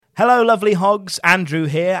Hello, lovely hogs. Andrew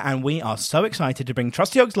here, and we are so excited to bring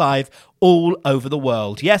Trusty Hogs live all over the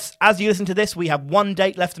world. Yes, as you listen to this, we have one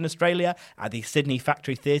date left in Australia at the Sydney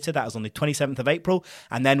Factory Theatre. That is on the 27th of April.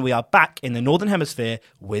 And then we are back in the Northern Hemisphere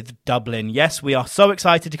with Dublin. Yes, we are so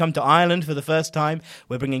excited to come to Ireland for the first time.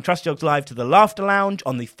 We're bringing Trusty Hogs live to the Laughter Lounge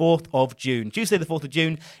on the 4th of June. Tuesday the 4th of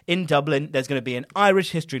June in Dublin. There's going to be an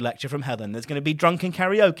Irish history lecture from Helen. There's going to be drunken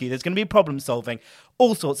karaoke. There's going to be problem solving.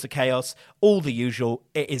 All sorts of chaos. All the usual.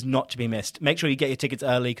 It is not to be missed. Make sure you get your tickets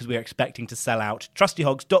early because we are expecting to sell out.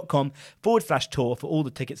 trustyhogs.com/tour for all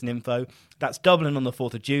the tickets and info. That's Dublin on the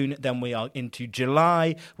 4th of June. Then we are into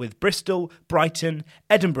July with Bristol, Brighton,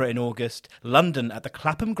 Edinburgh in August, London at the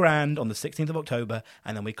Clapham Grand on the 16th of October,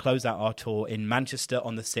 and then we close out our tour in Manchester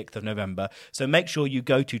on the 6th of November. So make sure you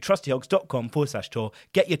go to trustyhogs.com/tour.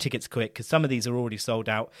 Get your tickets quick because some of these are already sold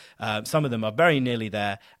out. Some of them are very nearly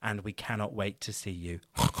there, and we cannot wait to see you.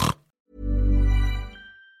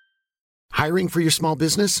 Hiring for your small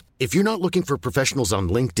business? If you're not looking for professionals on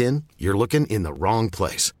LinkedIn, you're looking in the wrong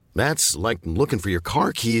place. That's like looking for your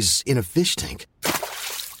car keys in a fish tank.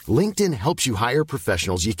 LinkedIn helps you hire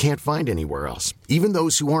professionals you can't find anywhere else, even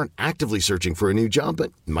those who aren't actively searching for a new job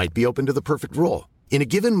but might be open to the perfect role. In a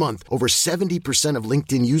given month, over 70% of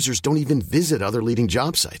LinkedIn users don't even visit other leading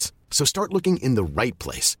job sites. So start looking in the right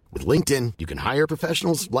place. With LinkedIn, you can hire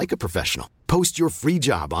professionals like a professional. Post your free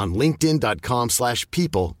job on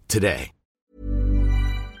linkedin.com/people today.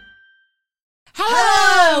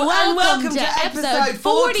 Hello and welcome to episode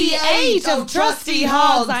 48 of Trusty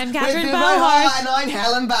Hogs. I'm Catherine Bauer. And I'm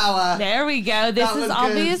Helen Bauer. There we go. This is good.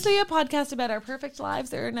 Obviously a podcast about our perfect lives.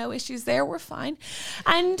 There are no issues there. We're fine.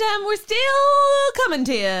 And we're still coming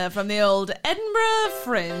to you from the old Edinburgh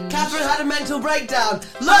Fringe. Catherine had a mental breakdown.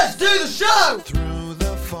 Let's do the show! Through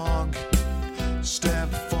the fog, step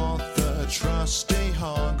forth the trusty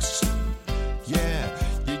hogs. Yeah,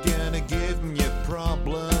 you're gonna give them your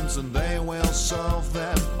problems and they will solve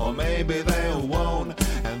them, or maybe they won't,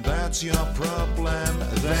 and that's your problem.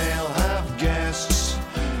 They'll have guests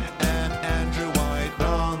and Andrew White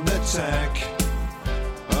on the tech.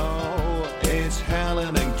 Oh, it's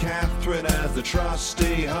Helen and Catherine as the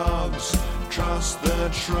trusty hogs. Trust the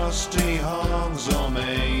trusty hogs, or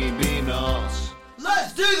maybe not.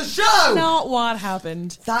 Let's do the show! Not what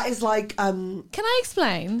happened. That is like, Can I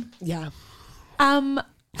explain? yeah.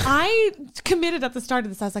 I committed at the start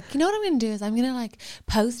of this. I was like, you know what I'm going to do is I'm going to like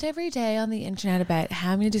post every day on the internet about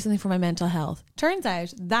how I'm going to do something for my mental health. Turns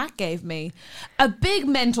out that gave me a big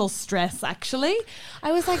mental stress, actually.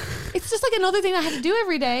 I was like, it's just like another thing I had to do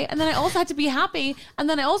every day. And then I also had to be happy. And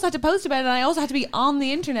then I also had to post about it. And I also had to be on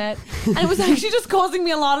the internet. And it was actually just causing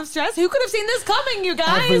me a lot of stress. Who could have seen this coming, you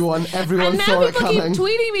guys? Everyone and now saw it people coming. keep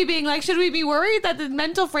tweeting me being like, should we be worried that the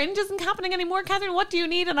mental fringe isn't happening anymore? Catherine, what do you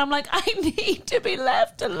need? And I'm like, I need to be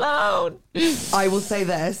left alone. I will say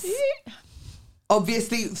this.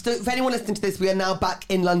 Obviously, if anyone listening to this, we are now back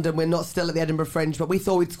in London. We're not still at the Edinburgh Fringe, but we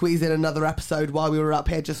thought we'd squeeze in another episode while we were up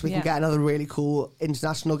here just so we can get another really cool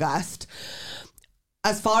international guest.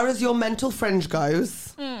 As far as your mental fringe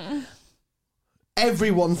goes,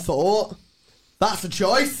 everyone thought, that's a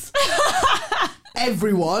choice.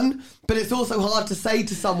 Everyone. But it's also hard to say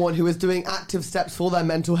to someone who is doing active steps for their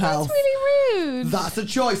mental health. That's really rude. That's a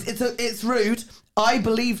choice. It's rude. I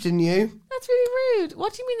believed in you. That's really rude.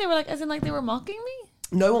 What do you mean they were like, as in like they were mocking me?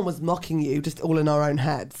 No one was mocking you, just all in our own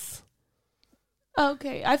heads.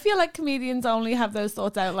 Okay. I feel like comedians only have those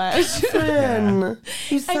thoughts out loud. I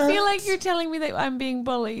feel like you're telling me that I'm being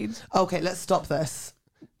bullied. Okay, let's stop this.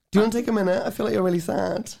 Do you want to take a minute? I feel like you're really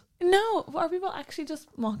sad. No, are people actually just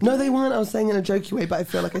mocking No, me? they weren't. I was saying in a jokey way, but I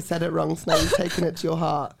feel like I said it wrong, so now you've taken it to your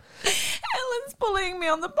heart. Helen's bullying me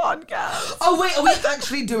on the podcast. Oh, wait, are we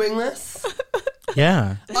actually doing this?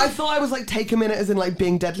 Yeah. I thought I was like, take a minute as in like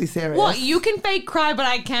being deadly serious. What, you can fake cry but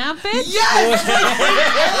I can't, bitch? Yes!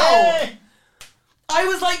 I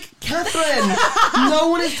was like, Catherine, no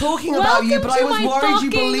one is talking about you, but I was worried you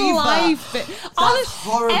believe life. that. That's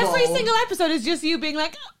horrible. Every single episode is just you being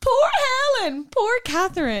like, poor Helen, poor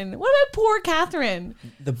Catherine. What about poor Catherine?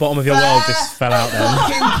 The bottom of your world just fell out then.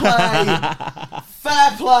 Fucking play.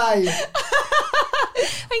 Fair play.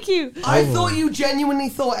 Thank you. I thought you genuinely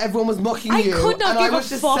thought everyone was mocking you. I could not and give I a was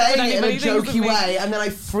just fuck what saying it in a anybody thinks of jokey me. way, and then I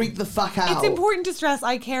freaked the fuck out. It's important to stress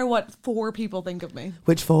I care what 4 people think of me.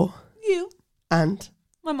 Which 4? You. And?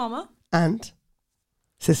 My mama. And?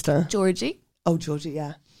 Sister? Georgie. Oh, Georgie,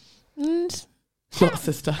 yeah. And Not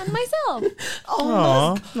sister. myself.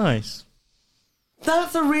 Aw, nice.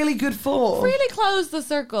 That's a really good thought. Really close the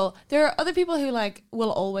circle. There are other people who like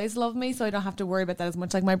will always love me, so I don't have to worry about that as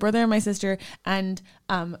much. Like my brother and my sister and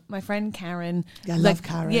my friend Karen. Yeah, I like, love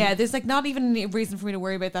Karen. Yeah, there's like not even any reason for me to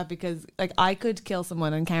worry about that because like I could kill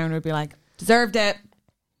someone and Karen would be like, deserved it.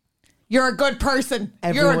 You're a good person.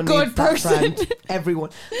 Everyone You're a good needs that person. friend. Everyone.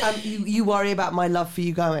 You worry about my love for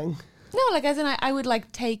you going? No, like as in I would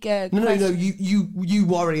like take a No. question. You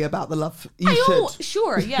worry about the love. You Oh, should.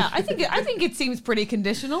 sure, yeah. I think it seems pretty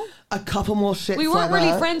conditional. A couple more shits. We weren't like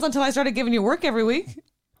really that. friends until I started giving you work every week.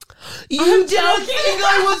 You don't think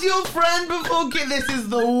I was your friend before? This is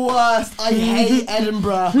the worst. I hate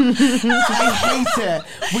Edinburgh. I hate it.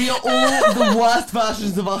 We are all the worst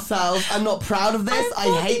versions of ourselves. I'm not proud of this.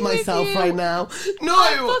 I'm I hate fucking with myself you. right now.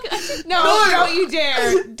 No. No, don't you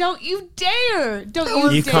dare. Don't you dare. Don't you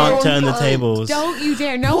dare. You can't turn the Don't. tables. Don't you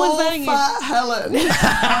dare. No Poor one's letting you. fat Helen.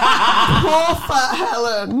 Poor fat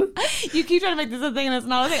Helen. You keep trying to make this a thing and it's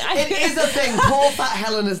not a thing. It is a thing. Poor fat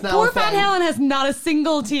Helen is now Poor a thing. fat Helen has not a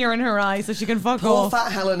single tear in her eye, so she can fuck Poor off.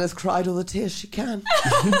 fat Helen has cried all the tears she can.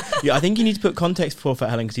 Yeah, I think you need to put context for Fat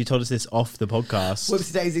Helen because you told us this off the podcast.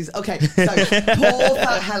 Whoopsie daisies. Okay, so poor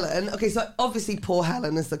fat Helen. Okay, so obviously poor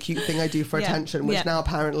Helen is the cute thing I do for Yeah, attention, which yeah. now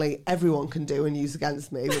apparently everyone can do and use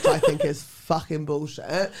against me, which I think is fucking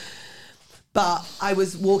bullshit. But I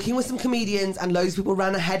was walking with some comedians and loads of people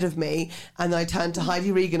ran ahead of me, and then I turned to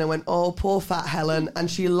Heidi Regan and went, "Oh, poor fat Helen,"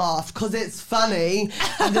 and she laughed because it's funny.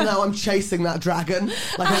 And then now I'm chasing that dragon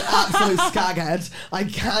like an absolute skaghead. I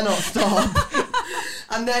cannot stop.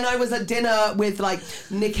 And then I was at dinner with like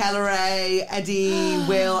Nick Elleray, Eddie,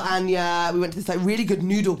 Will, Anya. We went to this like really good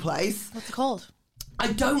noodle place. What's it called?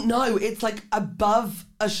 I don't know. It's like above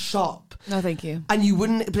a shop. No, thank you. And you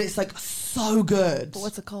wouldn't, but it's like so good. But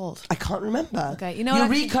what's it called? I can't remember. Okay, you know what,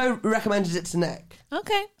 Eureka recommended it to Nick.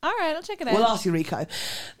 Okay, all right, I'll check it out. We'll ask Eureka.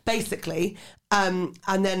 Basically, and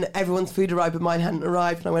then everyone's food arrived, but mine hadn't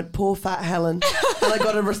arrived, and I went, "Poor fat Helen," and I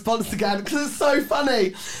got a response again because it's so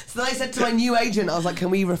funny. So then I said to my new agent, I was like, "Can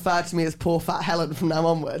we refer to me as Poor Fat Helen from now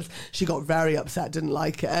onwards?" She got very upset, didn't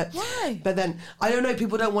like it. Why? But then I don't know.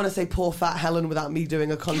 People don't want to say Poor Fat Helen without me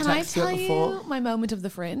doing a context Can I to tell it before. you my moment of the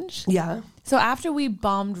Fringe? Yeah. So after we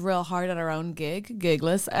bombed real hard at our own gig,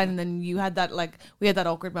 Gigless, and then you had that we had that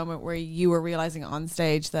awkward moment where you were realizing on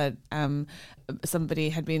stage that somebody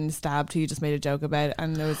had been stabbed who you just made a joke about,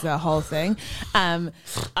 and there was a whole thing.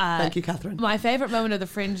 Thank you, Catherine. My favorite moment of the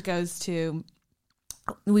Fringe goes to.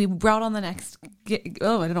 We brought on the next gig.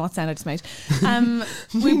 Oh, I don't know what sound I just made.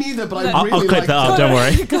 Me neither, but I I'll really clip liked that up, it. don't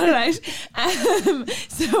worry. Got it out.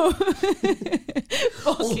 So,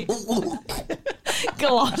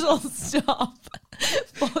 Glottal, stop.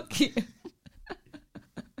 Fuck you.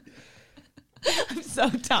 I'm so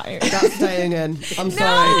tired. That's staying in. I'm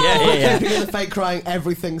sorry. Yeah. Keeping in the fake crying,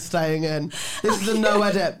 everything's staying in. This is a no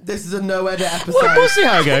edit. This is a no edit episode. We'll see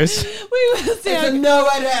how it goes. We will see. It's a no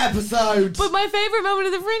edit episode. But my favourite moment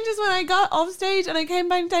of the Fringe is when I got off stage and I came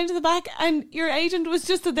back down to the back and your agent was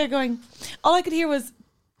just stood there going, all I could hear was,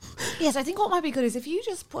 yes, I think what might be good is if you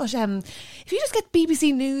just put, if you just get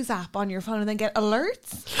BBC News app on your phone and then get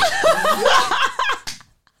alerts.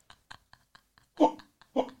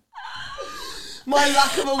 My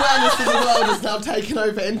lack of awareness of the world has now taken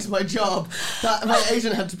over into my job. That my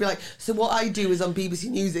agent had to be like, so what I do is on BBC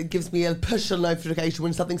News, it gives me a push notification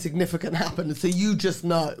when something significant happens, so you just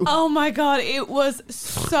know. Oh my God, it was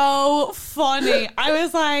so funny. I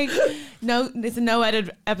was like, no, it's a no edit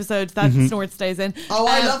episode. That snort stays in. Oh,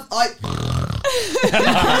 I'm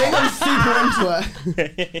super into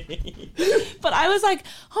it. But I was like,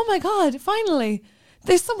 oh my God, finally.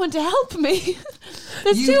 There's someone to help me.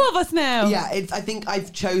 There's two of us now. Yeah, I think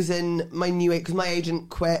I've chosen my new agent because my agent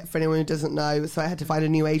quit. For anyone who doesn't know, so I had to find a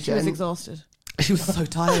new agent. She was exhausted. She was so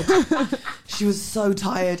tired. She was so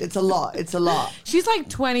tired. It's a lot. It's a lot. She's like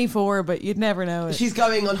 24, but you'd never know it. She's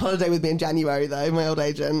going on holiday with me in January, though. My old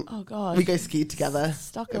agent. Oh God. We go ski together.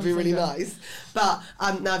 Stockholm It'd be really syndrome. nice. But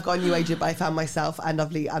now I've got a new agent. But I found myself a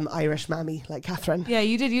lovely Irish mammy like Catherine. Yeah,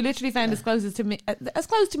 you did. You literally found as close to me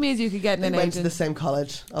as you could get in They an went to agent. the same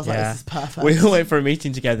college. I was like, this is perfect. We all went for a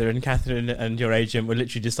meeting together, and Catherine and your agent were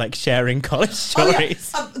literally just like sharing college Oh,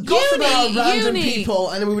 stories. yeah. Gossip about random Uni. people,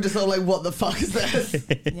 and then we were just all like, "What the fuck is this?"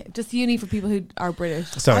 Yeah, just uni for people who are British.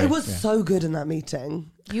 Sorry. I was so good in that meeting.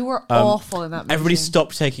 You were awful in that meeting. Everybody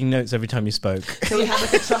stopped taking notes every time you spoke. So we had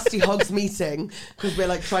like a Trusty Hogs meeting because we're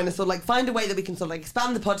like trying to sort of like find a way that we can sort of like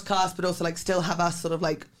expand the podcast, but also like still have us sort of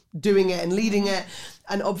like doing it and leading it.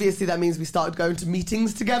 And obviously that means we started going to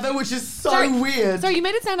meetings together, which is so weird. Sorry, you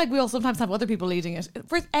made it sound like we'll sometimes have other people leading it.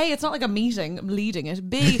 First, A, it's not like a meeting leading it.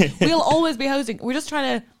 B, we'll always be hosting. We're just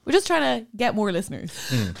trying to get more listeners.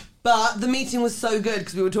 But the meeting was so good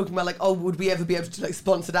because we were talking about like, oh, would we ever be able to like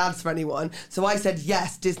sponsor ads for anyone? So I said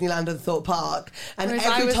yes, Disneyland and Thorpe Park. And Whereas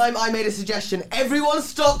every time I made a suggestion, everyone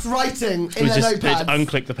stopped writing in their They'd notepads.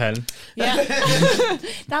 unclick the pen. Yeah.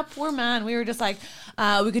 That poor man. We were just like,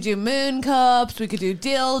 we could do moon cups, we could do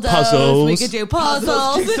dildos, Puzzles. we could do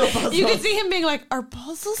puzzles. Jigsaw puzzles. You could see him being like, are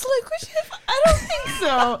puzzles lucrative? I don't think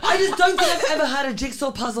so. I just don't think I've ever had a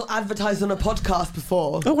jigsaw puzzle advertised on a podcast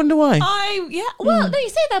before. I wonder why. Well, no, you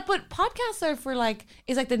say that, but podcasts are for like,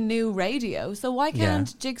 is like the new radio. So why can't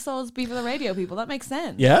jigsaws be for the radio people? That makes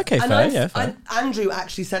sense. Yeah, okay, And fair. and Andrew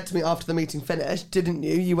actually said to me after the meeting finished, didn't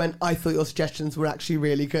you? You went, I thought your suggestions were actually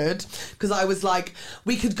really good. Because I was like,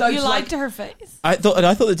 we could go You to liked like... her face. I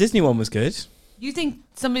thought the Disney one was good. You think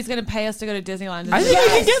somebody's going to pay us to go to Disneyland? I think we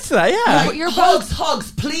can get to that, yeah. No, you're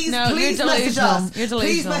Hogs, please No, please you're message delusional. us. You're Please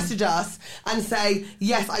delusional. message us and say,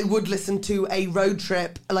 yes, I would listen to a road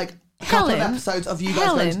trip, like a couple of episodes of you guys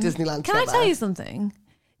going to Disneyland Can I together. tell you something?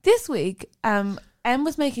 This week, Em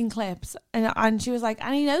was making clips and she was like,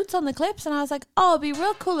 any notes on the clips? And I was like, oh, it'd be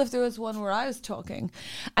real cool if there was one where I was talking.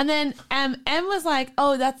 And then Em was like,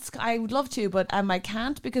 oh, I would love to, but I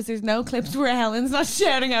can't because there's no clips where Helen's not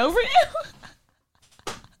shouting over you.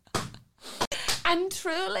 And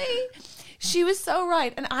truly, she was so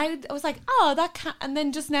right. And I was like, oh, that can't. And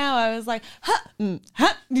then just now I was like, and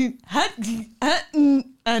I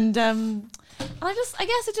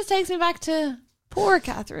guess it just takes me back to poor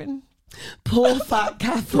Catherine. Poor fat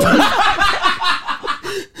Catherine.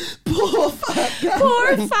 Poor fat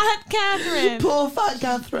Catherine. Poor fat Catherine. Poor fat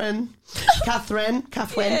Catherine.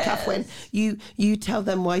 Catherine. You tell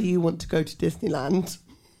them why you want to go to Disneyland.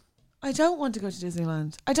 I don't want to go to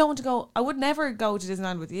Disneyland. I don't want to go. I would never go to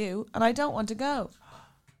Disneyland with you, and I don't want to go.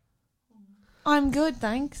 I'm good,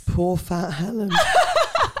 thanks. Poor fat Helen.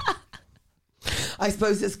 I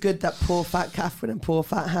suppose it's good that poor fat Catherine and poor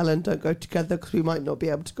fat Helen don't go together because we might not be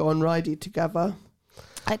able to go on Ridey together.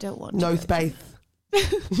 I don't want to. No space.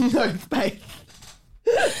 No space.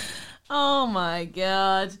 Oh my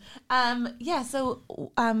god. So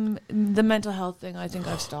the mental health thing, I think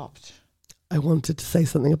I've stopped. I wanted to say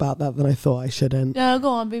something about that, then I thought I shouldn't. No, go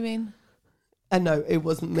on, be mean. And no, it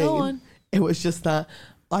wasn't mean. Go on. It was just that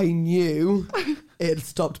I knew it had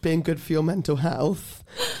stopped being good for your mental health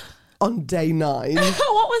on day 9. What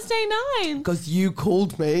was day 9? Because you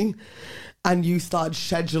called me and you started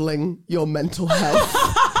scheduling your mental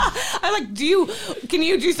health. I'm like, can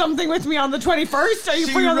you do something with me on the 21st? Are you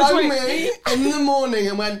She free on the rang 20th? me in the morning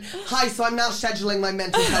and went, hi, so I'm now scheduling my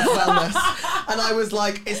mental health wellness. And I was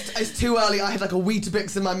like, it's too early. I had like a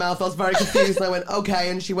Weetabix in my mouth. I was very confused. And I went, okay.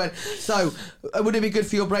 And she went, so would it be good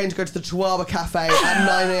for your brain to go to the Chihuahua Cafe at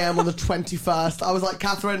 9 a.m. on the 21st? I was like,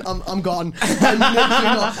 Catherine, I'm gone. I'm literally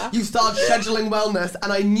not. You started scheduling wellness.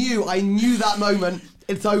 And I knew that moment.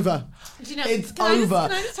 It's over. Do you know, It's can I just over.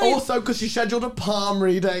 tell you- Also, because she scheduled a palm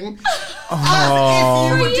reading. Oh.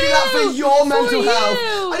 As if you would do that for your mental For health.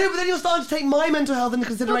 you. I know, but then you're starting to take my mental health into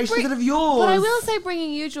consideration instead of yours. But I will say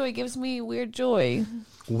bringing you joy gives me weird joy.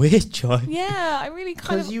 Weird joy. Yeah, I really kind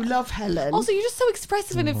Because of... you love Helen. Also, you're just so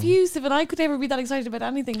expressive and effusive, and I could never be that excited about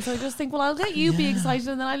anything. So I just think, well, I'll let you be excited,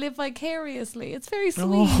 and then I live vicariously. It's very sweet.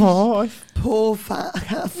 Oh, Poor fat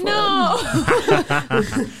Catherine. No.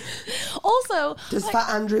 Also, Does fat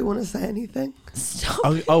Andrew want to say anything?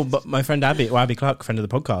 stop. but my friend Abby Clark, friend of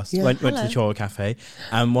the podcast, Yeah. went to the Hello. Chihuahua Cafe,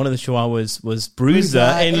 and one of the Chihuahuas was Bruiser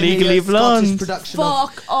in Legally the Scottish Blonde. production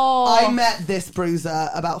of- Fuck off. I met this bruiser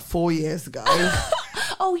about 4 years ago.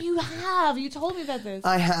 Oh, you have. You told me about this.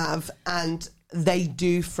 I have, and they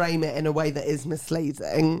do frame it in a way that is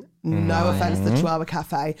misleading. No offense to the Chihuahua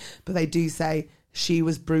Cafe, but they do say she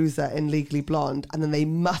was Bruiser in Legally Blonde, and then they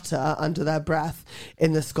mutter under their breath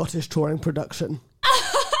in the Scottish touring production.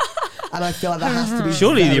 And I feel like that has to be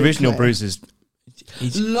Surely the very original clear. Bruiser's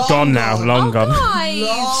he's Long gone now, gone. long gone. Guys,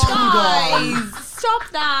 Long guys, stop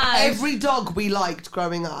that. Every dog we liked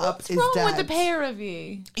growing up What's is wrong dead. with the pair of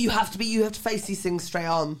you? You have to face these things straight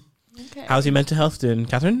on. Okay. How's your mental health doing,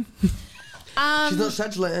 Catherine? She's not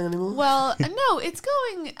scheduling anymore. Well, no, it's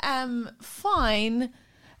going fine.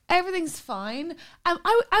 Everything's fine. I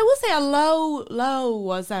will say a low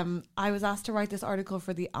was I was asked to write this article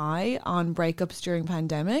for The Eye on breakups during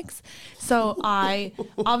pandemics. So I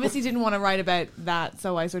obviously didn't want to write about that.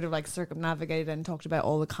 So I sort of like circumnavigated and talked about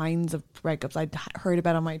all the kinds of breakups I'd heard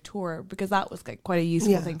about on my tour, because that was like quite a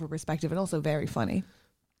useful thing for perspective and also very funny.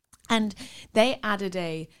 And they added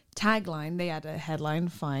a tagline, they added a headline,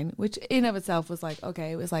 fine, which in of itself was like,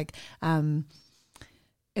 okay, it was like,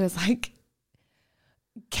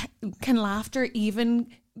 can laughter even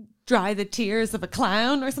dry the tears of a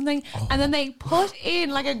clown or something? And then they put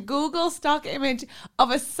in like a Google stock image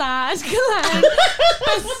of a sad clown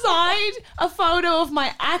beside a photo of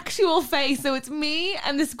my actual face. So it's me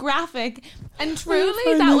and this graphic. And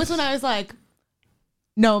truly, that was when I was like,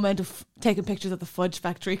 no amount of taking pictures at the Fudge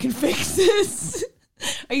Factory can fix this.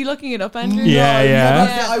 Are you looking it up, Andrew?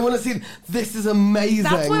 Yeah. I want to see. This is amazing.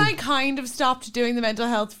 That's when I kind of stopped doing the mental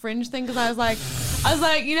health fringe thing, because I was like,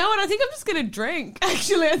 you know what? I think I'm just gonna drink.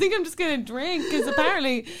 Actually, I think I'm just gonna drink, because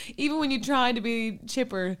apparently, even when you try to be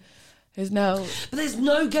chipper, there's no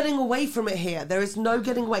getting away from it here. There is no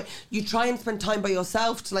getting away. You try and spend time by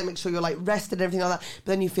yourself to like make sure you're like rested and everything like that,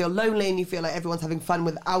 but then you feel lonely and you feel like everyone's having fun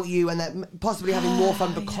without you, and they're possibly having more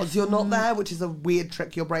fun because you're not there, which is a weird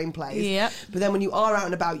trick your brain plays. Yep. But then when you are out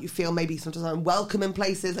and about, you feel maybe sometimes unwelcome in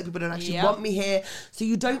places, like people don't actually want me here, so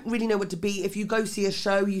you don't really know what to be. If you go see a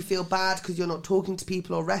show, you feel bad because you're not talking to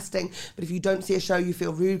people or resting, but if you don't see a show, you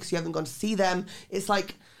feel rude because you haven't gone to see them. It's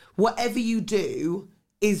like whatever you do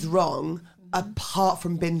is wrong, apart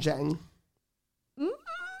from binging. You're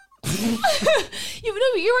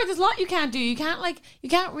right. There's a lot you can't do. You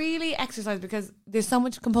can't really exercise because there's so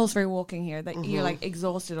much compulsory walking here that you're like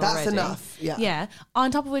exhausted already. That's enough. Yeah.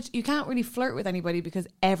 On top of which, you can't really flirt with anybody because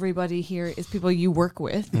everybody here is people you work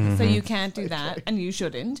with. So you can't do that, and you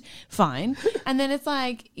shouldn't. Fine. And then it's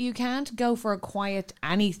like you can't go for a quiet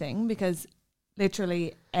anything because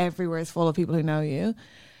literally everywhere is full of people who know you.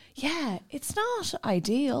 Yeah, it's not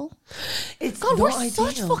ideal. We're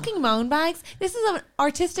such fucking moanbags. This is an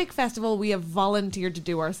artistic festival we have volunteered to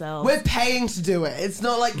do ourselves. We're paying to do it. It's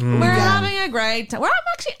not like we're having a great time. I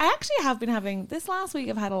actually have been having this last week.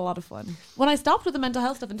 I've had a lot of fun. When I stopped with the mental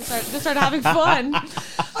health stuff and just started having fun.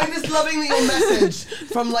 I'm just loving that your message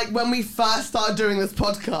from like when we first started doing this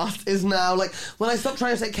podcast is now like when I stopped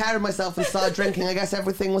trying to take care of myself and started drinking, I guess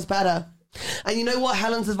everything was better. And you know what?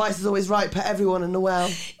 Helen's advice is always right. Put everyone in the well.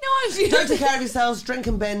 Don't take care of yourselves, drink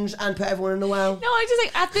and binge, and put everyone in the well. No, I just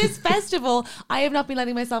like at this festival, I have not been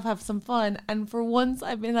letting myself have some fun. And for once,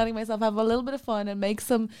 I've been letting myself have a little bit of fun and make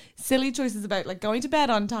some silly choices about like going to bed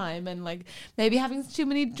on time and like maybe having too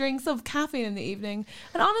many drinks of caffeine in the evening.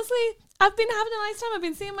 And honestly, I've been having a nice time. I've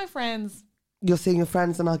been seeing my friends. You're seeing your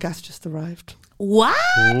friends and our guest just arrived. What?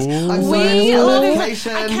 I'm sorry,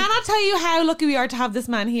 I cannot tell you how lucky we are to have this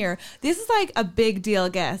man here. This is like a big deal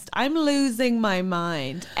guest. I'm losing my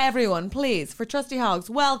mind. Everyone, please, for Trusty Hogs,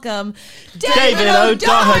 welcome David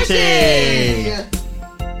O'Doherty.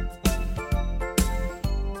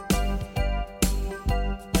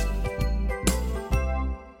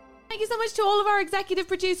 Thank you so much to all of our executive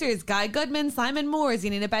producers, Guy Goodman, Simon Moore,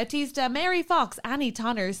 Zenina Bautista, Mary Fox, Annie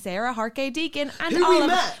Tonner, Sarah Harkey-Deacon, and Who Oliver. we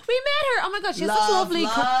met. We met her. Oh my God, she has such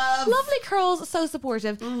lovely curls, so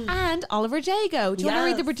supportive. And Oliver Jago. Do you want to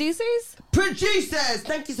read the producers? Producers!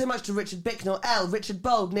 Thank you so much to Richard Bicknell, Richard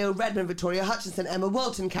Bold, Neil Redmond, Victoria Hutchinson, Emma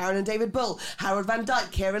Walton, Karen and David Bull, Harold Van Dyke,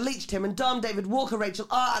 Ciara Leach, Tim and Dom, David Walker, Rachel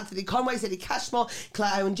R, Anthony Conway, Sadie Cashmore,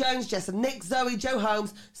 Claire Owen Jones, Jess and Nick, Zoe, Joe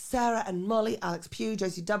Holmes, Sarah and Molly, Alex Pugh,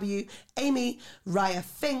 Josie W, Amy, Raya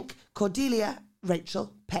Fink, Cordelia,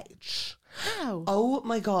 Rachel Page. Wow. Oh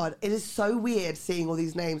my God, it is so weird seeing all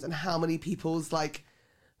these names and how many people's like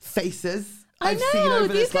faces I've seen over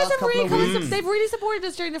these this guys last have couple really of weeks. they've really supported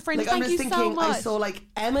us during the Fringe. Like, Thank I'm you just thinking, so much. I saw like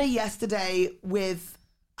Emma yesterday with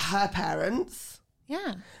her parents.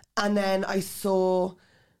 Yeah. And then I saw,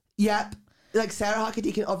 like Sarah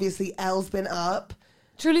Harkey-Deacon, obviously Elle's been up.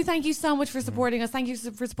 Truly, thank you so much for supporting us. Thank you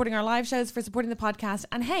for supporting our live shows, for supporting the podcast.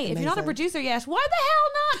 And hey, if you're not a producer yet, why the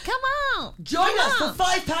hell not? Come on. Join us for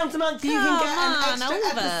 £5 a month. You can get an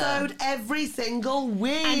extra episode every single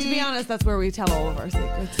week. And to be honest, that's where we tell all of our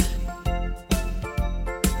secrets.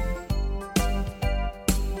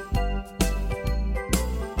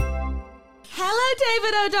 Hello,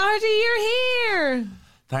 David O'Doherty. You're here.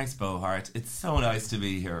 Thanks, Bohart. It's so nice to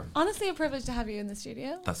be here. Honestly, a privilege to have you in the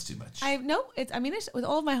studio. That's too much. I mean it with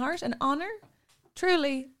all of my heart. An honour.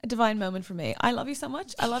 Truly a divine moment for me. I love you so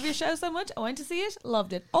much. I love your show so much. I went to see it,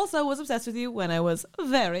 loved it. Also was obsessed with you when I was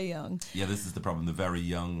very young. Yeah, this is the problem, the very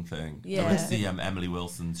young thing. Yeah. I went to see Emily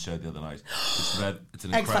Wilson's show the other night. It's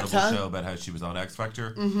an X incredible Factor. show about how she was on X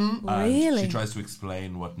Factor. Really? And she tries to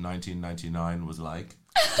explain what 1999 was like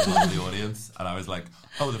to the audience. And I was like,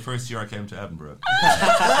 the first year I came to Edinburgh.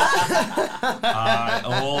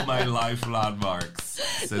 All my life landmarks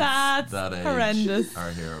since That's that age horrendous.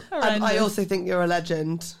 are here. And I also think you're a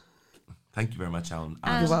legend. Thank you very much, Alan.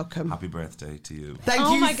 You're welcome. Happy birthday to you. Thank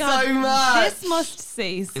Oh you my God, so much. this must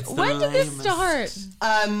cease. It's the When did this lamest. start?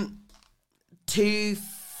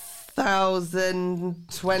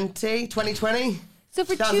 2020. So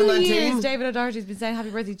for 2 2019. years, David O'Doherty's been saying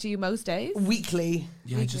happy birthday to you most days. Weekly.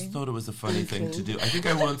 Yeah, I just thought it was a funny thing to do. I think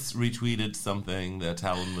I once retweeted something that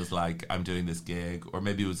Helen was like, I'm doing this gig, or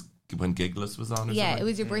maybe it was when Gigless was on or Yeah, something. it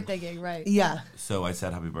was your birthday gig, right? Yeah. So I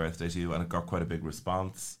said happy birthday to you, and it got quite a big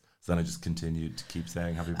response. So then I just continued to keep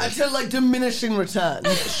saying happy birthday. Until like diminishing returns.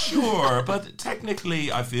 Sure, but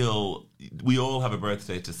technically I feel we all have a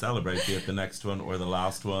birthday to celebrate, be it the next one or the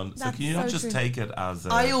last one. So That's can you not so just true. take it as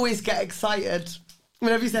a... I always get excited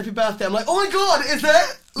whenever you say happy birthday. I'm like, oh my God, is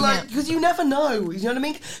it? Like, because you never know. You know what I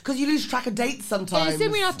mean? Because you lose track of dates sometimes. I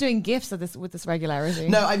assume you're not doing gifts with this regularity.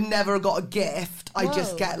 No, I've never got a gift. I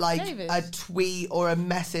just Whoa, get like David. a tweet or a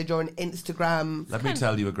message or an Instagram. Let me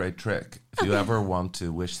tell you a great trick. If you ever want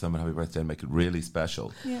to wish someone happy birthday and make it really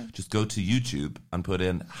special, just go to YouTube and put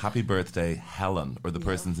in happy birthday Helen or the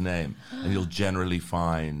person's name, and you'll generally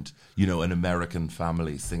find, an American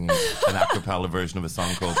family singing an a cappella version of a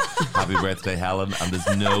song called Happy Birthday Helen, and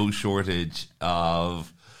there's no shortage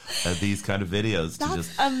of these kind of videos to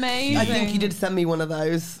just... Amazing. I think you did send me one of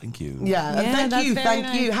those. Thank you. Yeah, Yeah, thank that's you, very thank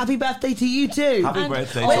nice. you. Happy birthday to you too. Happy And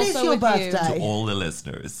birthday When to, is also your with you. birthday? to all the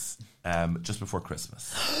listeners. Just before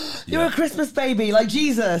Christmas. You're a Christmas baby, like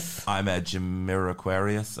Jesus. I'm a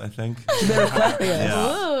Jamiroquarius, I think. Aquarius. Yeah.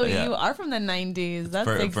 Oh, Yeah. you are from the 90s. That's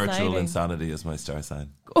exciting. Virtual insanity is my star sign.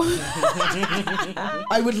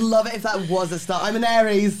 I would love it if that was a star. I'm an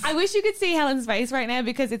Aries. I wish you could see Helen's face right now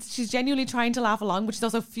because she's genuinely trying to laugh along, but she's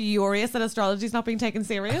also furious that astrology is not being taken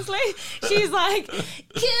seriously. She's like,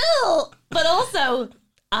 cool, but also,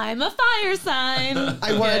 I'm a fire sign.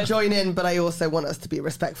 I want to join in, but I also want us to be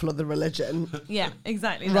respectful of the religion. Yeah,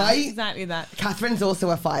 exactly that. Right? Exactly that. Catherine's also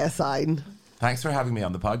a fire sign. Thanks for having me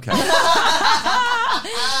on the podcast.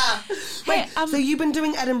 Hey, So you've been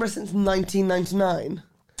doing Edinburgh since 1999?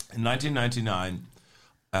 In 1999,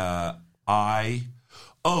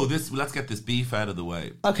 let's get this beef out of the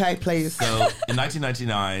way. Okay, please. So in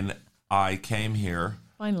 1999, I came here.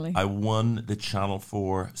 finally. I won the Channel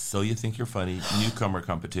 4 So You Think You're Funny newcomer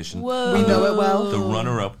competition. Whoa. We know it well. The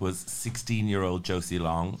runner-up was 16-year-old Josie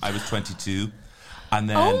Long. I was 22. And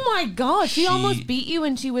then Oh my God, she she- almost beat you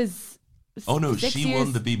when she was. Oh no, 6 she years.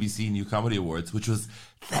 won the BBC New Comedy Awards, which was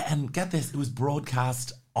then, get this, it was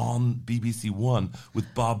broadcast on BBC One with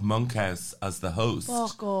Bob Monkhouse as the host.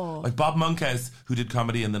 Fuck off. Like Bob Monkhouse, who did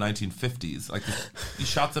comedy in the 1950s, like the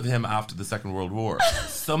shots of him after the Second World War.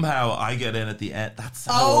 Somehow I get in at the end. That's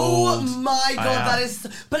how Oh old my I God, am. that is.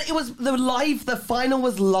 But it was the final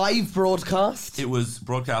was live broadcast. It was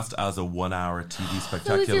broadcast as a 1-hour TV So is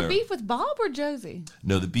spectacular. your beef with Bob or Josie?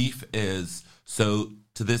 No, the beef is, so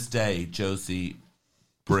to this day, Josie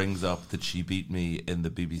brings up that she beat me in the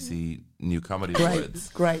BBC New Comedy Awards.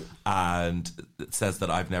 Great. And it says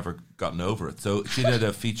that I've never gotten over it. So she did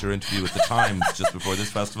a feature interview with the Times just before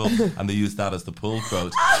this festival, and they used that as the pull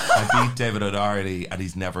quote. I beat David O'Doherty, and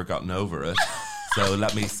he's never gotten over it. So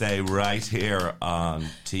let me say right here on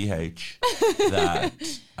TH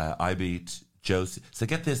that I beat Josie. So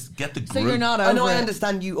get this, get the group. So you're not over I know. I it.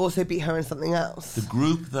 understand you also beat her in something else. The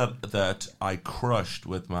group that I crushed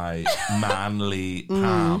with my manly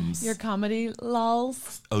palms. Your comedy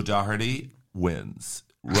lols. O'Doherty wins.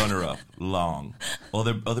 Runner up, Long.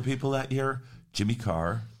 Other people that year, Jimmy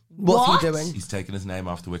Carr. What's What? he doing? He's taken his name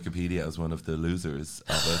off the Wikipedia as one of the losers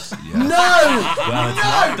of it. Yeah. No! Well, it's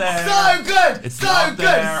not there. So good! It's so not good!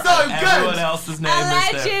 there. So and Everyone good! else's name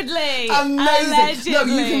is there. Allegedly. Amazing. Allegedly. No,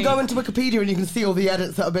 you can go into Wikipedia and you can see all the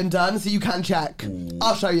edits that have been done, so you can check.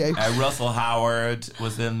 I'll show you. Russell Howard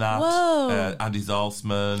was in that. Whoa. Andy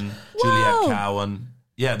Zaltzman, Whoa. Juliette Cowan.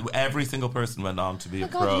 Yeah, every single person went on to be Oh a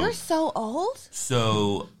my God, pro. you're so old.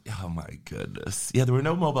 So, oh my goodness. Yeah, there were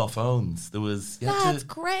no mobile phones. There was... You had That's to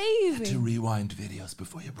crazy. rewind videos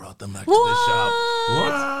before you brought them back to What? the shop.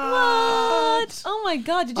 What? Oh my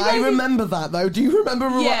God! Did you I guys remember that though. Do you remember?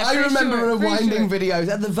 Yeah, I for remember sure, for rewinding sure. videos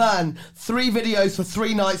at the van. 3 videos for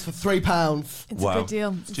 3 nights for £3. Wow. It's a good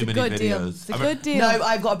deal. It's It's too a many good deal. videos. It's a I good deal. No,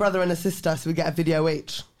 I've got a brother and a sister, so we get a video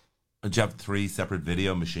each. Do you have 3 separate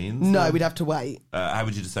video machines? No, then? we'd have to wait. How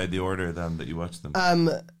would you decide the order then that you watch them?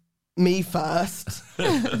 Me first,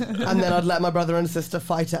 and then I'd let my brother and sister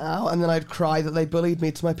fight it out, and then I'd cry that they bullied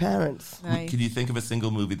me to my parents. Nice. Can you think of a single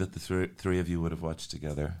movie that the three of you would have watched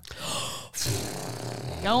together?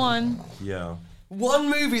 Go on. Yeah. One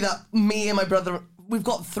movie that me and my brother, we've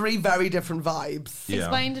got 3 very different vibes. Yeah.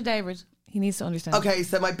 Explain to David. He needs to understand. Okay,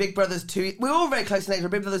 so my big brother's we're all very close in age. My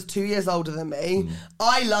big brother's 2 years older than me.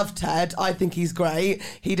 I love Ted. I think he's great.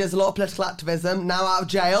 He does a lot of political activism. Now out of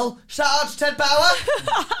jail. Shout out to Ted Power.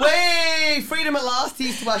 Whee! Freedom at last. He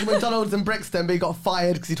used to work at McDonald's in Brixton, but he got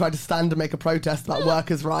fired because he tried to stand and make a protest about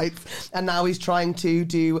workers' rights. And now he's trying to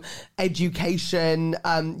do education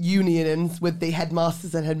unions with the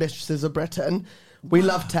headmasters and headmistresses of Britain. We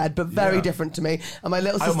love Ted, but very different to me. And my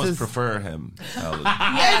little I sister's... almost prefer him, Helen.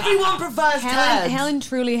 Everyone prefers Ted. Helen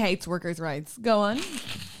truly hates workers' rights. Go on.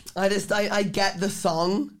 I get the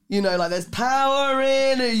song. You know, like there's power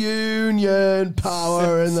in a union,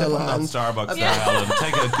 power in the Sip on that land. Starbucks there, Helen.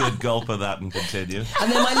 Take a good gulp of that and continue.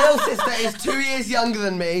 And then my little sister is 2 years younger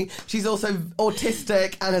than me. She's also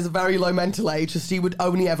autistic and has a very low mental age, so she would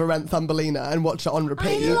only ever rent Thumbelina and watch it on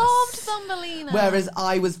repeat. I loved Thumbelina. Whereas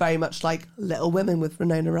I was very much like Little Women with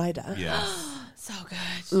Winona Ryder. Yes. So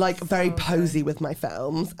good. Like very posy with my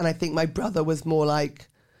films. And I think my brother was more like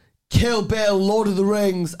Kill Bill, Lord of the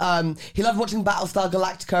Rings. He loved watching Battlestar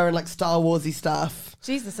Galactica and like Star Warsy stuff.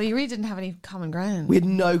 Jesus, so you really didn't have any common ground. We had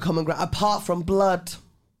no common ground apart from blood.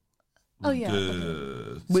 Oh yeah.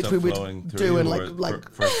 Which Stuff we would flowing do through in, or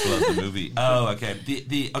like- First Blood, the movie. Oh, okay.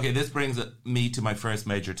 Okay, this brings me to my first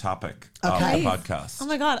major topic of Okay. the podcast. Oh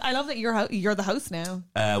my god, I love that you're the host now.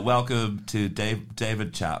 Welcome to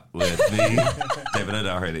David Chat with me, David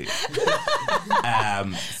O'Doherty.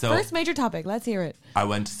 So First major topic, let's hear it. I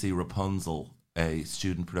went to see Rapunzel, a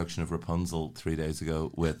student production of Rapunzel 3 days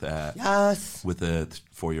ago with Yes. with a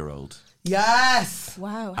 4-year-old. Yes.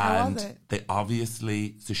 Wow, how And was it? they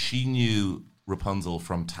obviously, so she knew Rapunzel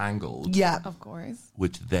from Tangled. Yeah. Of course.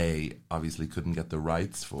 Which they obviously couldn't get the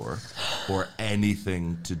rights for or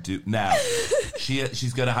anything to do. Now,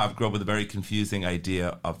 she's going to grow up with a very confusing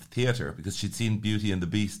idea of theatre because she'd seen Beauty and the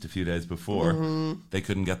Beast a few days before. They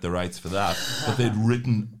couldn't get the rights for that, but they'd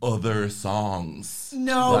written other songs.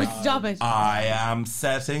 No, stop it. I am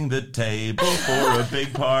setting the table for a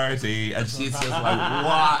big party. And she's just like,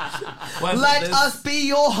 what? What's Let this? us be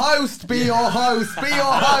your host. Be your host. Be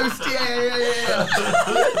your host. Yeah.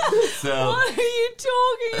 So, What are you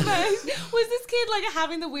talking about? Was this kid like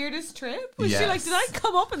having the weirdest trip? Was she like, Yes. did I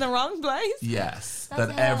come up in the wrong place? yes,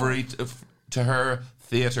 That's that every to her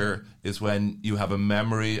theatre is when you have a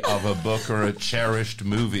memory of a book or a cherished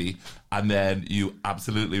movie and then you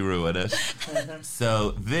absolutely ruin it.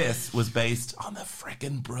 So this was based on the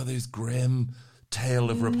frickin' Brothers Grimm tale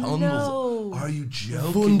of Rapunzel. No. Are you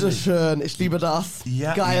joking? Wunderschön. Ich liebe das.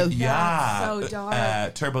 Yeah, Geil. yeah. So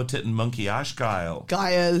dark. Turbo Titten Monkey Ash Geil.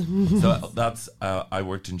 Geil. So that's I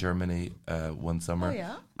worked in Germany one summer, Oh,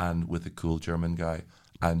 yeah? and with a cool German guy,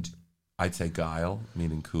 and I'd say Geil,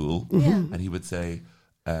 meaning cool, and he would say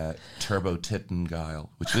Turbo Titten Geil,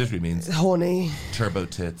 which literally means Horny. turbo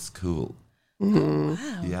tits cool. Wow,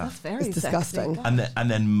 Yeah. that's very It's disgusting. sexy.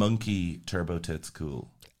 And then monkey turbo tits cool.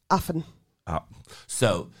 Affen.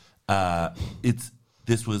 So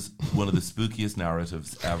this was one of the spookiest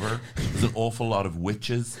narratives ever. There's an awful lot of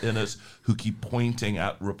witches in it who keep pointing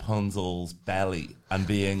at Rapunzel's belly and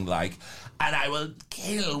being like, and I will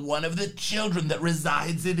kill one of the children that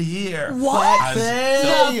resides in here. What?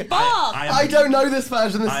 And I don't know this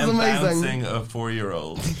version. This I is am amazing. bouncing a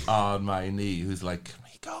 4-year-old on my knee who's like, can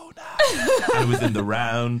we go now? And it was in the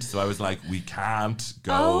round, so I was like, we can't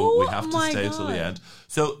go. Oh We have to my stay till the God. end.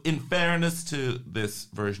 So in fairness to this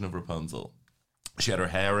version of Rapunzel, she had her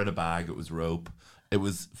hair in a bag. It was rope. It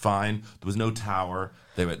was fine. There was no tower.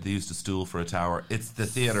 They used a stool for a tower. It's the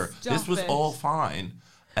theatre. This was it. all fine.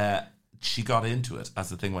 She got into it as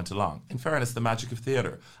the thing went along. In fairness, the magic of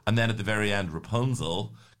theatre. And then at the very end,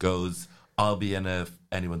 Rapunzel goes, I'll be in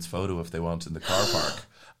anyone's photo if they want in the car park.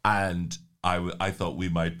 And I thought we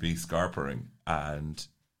might be scarpering. And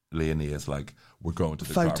Leonie is like, we're going to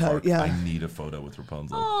the car Photo, park. yeah. I need a photo with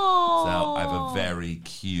Rapunzel. Aww. So I have a very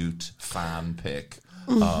cute fan pic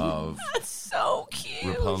of That's so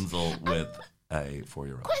cute. Rapunzel with a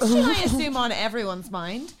 4-year-old. Question I assume on everyone's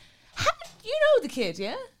mind. You know the kid,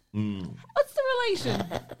 yeah? What's the relation?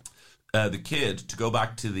 The kid, to go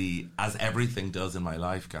back to as everything does in my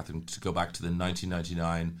life, Catherine, to go back to the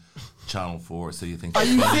 1999 Channel 4, so you think... Are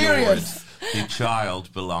you Funny serious? Awards, the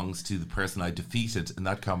child belongs to the person I defeated in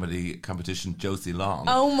that comedy competition, Josie Long.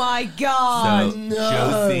 Oh my God. So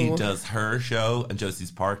Josie does her show, and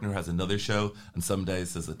Josie's partner has another show, and some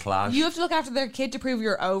days there's a clash. You have to look after their kid to prove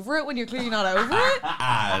you're over it when you're clearly not over it?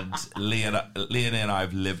 And Leona and I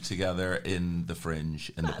have lived together in the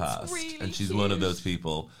Fringe in the past. really And she's cute. one of those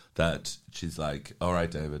people that she's like, all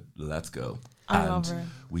right, David, let's go. I and love her.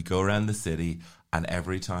 we go around the city, and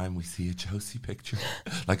every time we see a Josie picture,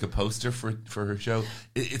 like a poster for her show,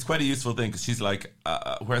 it's quite a useful thing because she's like,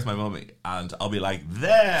 where's my mummy? And I'll be like,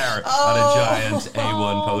 there! On a giant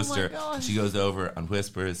A1 poster. gosh. And she goes over and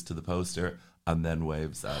whispers to the poster and then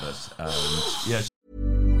waves at it. And yeah,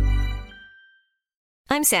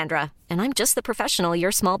 I'm Sandra, and I'm just the professional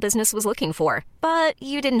your small business was looking for. But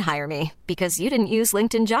you didn't hire me because you didn't use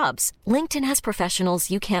LinkedIn Jobs. LinkedIn has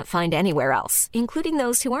professionals you can't find anywhere else, including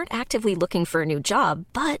those who aren't actively looking for a new job,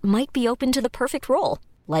 but might be open to the perfect role,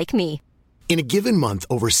 like me. In a given month,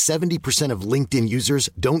 over 70% of LinkedIn users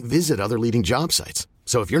don't visit other leading job sites.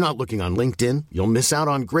 So if you're not looking on LinkedIn, you'll miss out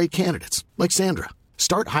on great candidates like Sandra.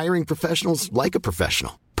 Start hiring professionals like a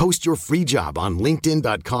professional. Post your free job on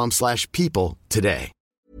linkedin.com/people today.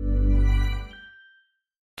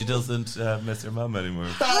 she doesn't miss her mum anymore.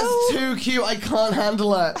 That's too cute. I can't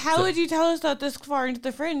handle it. How would you tell us that this far into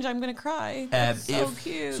the Fringe? I'm going to cry. That's so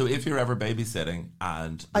cute. So if you're ever babysitting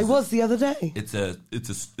and I was the other day. it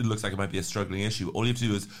looks like it might be a struggling issue, all you have to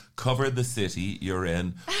do is cover the city you're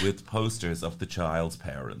in with posters of the child's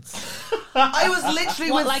parents. I was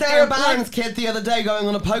literally What, with like Sarah their Barron's kid the other day going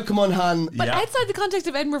on a Pokemon hunt. But Yeah. outside the context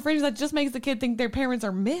of Edinburgh Fringe, that just makes the kid think their parents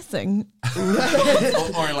are missing.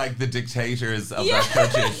 or like the dictators of that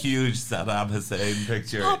country, a huge Saddam Hussein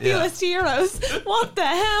picture. Populist heroes. What the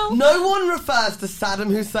hell? No one refers to Saddam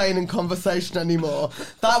Hussein in conversation anymore.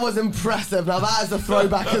 That was impressive. Now that is a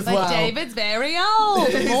throwback as But well. David's very old.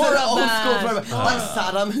 He's More an of old that. school throwback. Like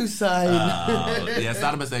Saddam Hussein. Yeah,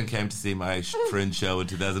 Saddam Hussein came to see my Fringe show in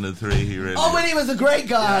 2003. He really Oh, when he was a great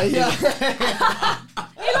guy. Yeah.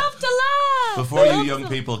 You love to laugh. Before you young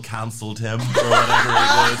people cancelled him for whatever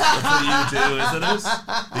it was. That's what you do, isn't it?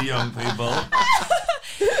 The young people.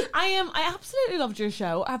 I absolutely loved your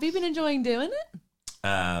show. Have you been enjoying doing it?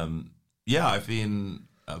 Yeah, I've been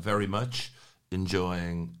very much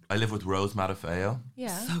enjoying. I live with Rose Matafeo.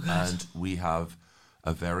 Yeah. And we have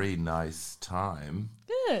a very nice time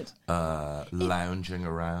Good. lounging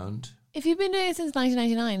around. If you've been doing it since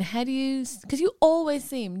 1999, how do you... Because you always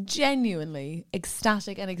seem genuinely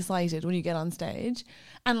ecstatic and excited when you get on stage.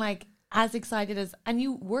 And like as excited as... And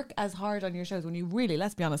you work as hard on your shows when you really,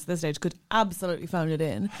 let's be honest, at this stage, could absolutely phone it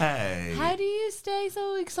in. Hey. How do you stay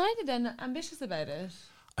so excited and ambitious about it?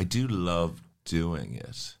 I do love doing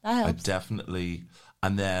it. That helps. I definitely...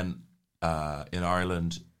 And then in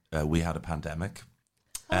Ireland, we had a pandemic.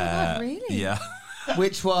 Oh, God, really? Yeah.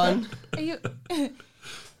 Which one? Are you...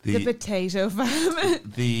 the potato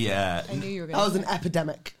famine. I knew you were going That was an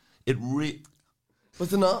epidemic.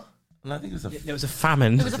 Was it not? And I think it was a... There was a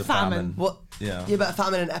famine. It was a famine. What? Yeah. Yeah, but a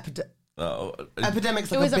famine and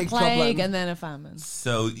epidemic's It like was a a big plague problem. and then a famine.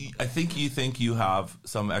 So I think you have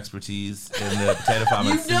some expertise in the potato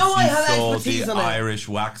famine. You since know I have sold expertise the on it. Irish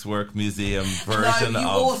Waxwork Museum version No, you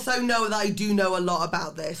of... also know that I do know a lot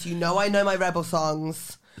about this. You know I know my rebel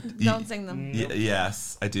songs. Don't sing them.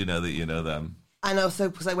 Yes, I do know that you know them. And also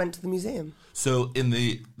because I went to the museum. So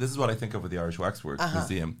this is what I think of with the Irish Waxwork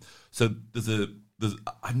Museum. So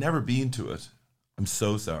I've never been to it. I'm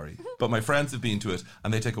so sorry. But my friends have been to it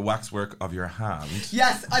and they take a waxwork of your hand.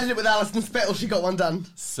 Yes, I did it with Alison Spittle. She got one done.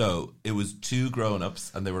 So it was two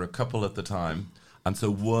grown-ups and they were a couple at the time. And so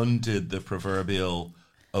one did the proverbial...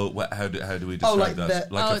 how do we describe like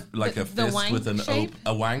that? Like a the fist wank with shape?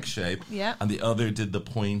 a wank shape. Yeah. And the other did the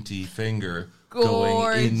pointy finger Gorge.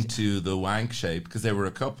 going into the wank shape because they were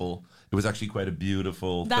a couple. It was actually quite a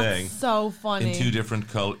beautiful That's thing. so funny. In two different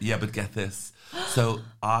colors. Yeah, but get this. So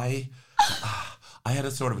I had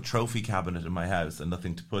a sort of a trophy cabinet in my house and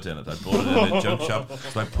nothing to put in it. I bought it in a junk shop,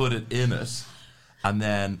 so I put it in it. And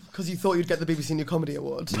then... Because you thought you'd get the BBC New Comedy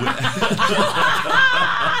Award.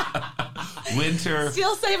 Winter...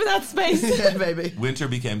 Still saving that space. Yeah, baby. Winter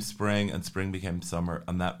became spring and spring became summer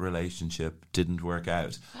and that relationship didn't work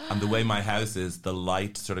out. And the way my house is, the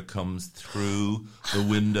light sort of comes through the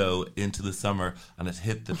window into the summer and it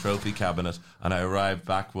hit the trophy cabinet and I arrived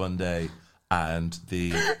back one day and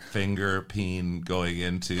the finger peen going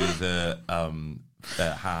into the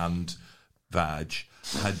hand badge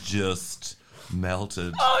had just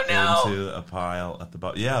melted no. into a pile at the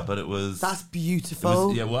bottom. Yeah, but it was... That's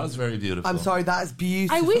beautiful. It was very beautiful. I'm sorry, that is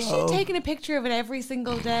beautiful. I wish you'd taken a picture of it every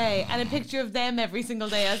single day and a picture of them every single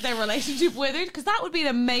day as their relationship withered, because that would be an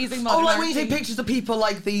amazing modern like when you art take piece. pictures of people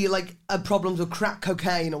like problems with crack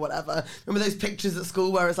cocaine or whatever. Remember those pictures at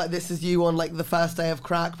school where it's like, this is you on like the first day of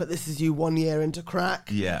crack, but this is you 1 year into crack?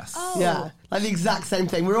 Yes. Oh. Yeah, like the exact same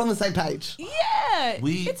thing. We're on the same page. Yeah,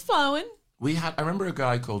 it's flowing. I remember a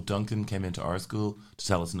guy called Duncan came into our school to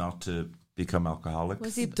tell us not to become alcoholics.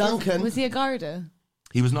 Was he Duncan? Was he a Garda?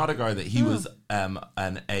 He was not a guy. He was an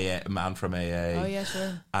AA, a man from AA. Oh yeah,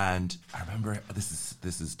 sure. And I remember this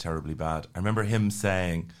is terribly bad. I remember him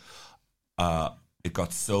saying, it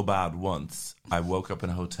got so bad once. I woke up in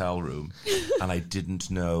a hotel room and I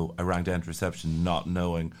didn't know. I rang down to reception, not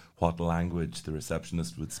knowing what language the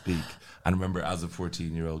receptionist would speak. And I remember as a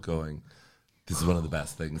 14-year-old going, this is one of the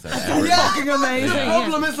best things I've ever Yeah, done. amazing. The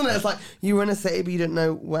problem, isn't it? It's like you were in a city, but you didn't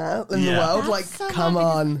know where in the world. That's like, so come mad,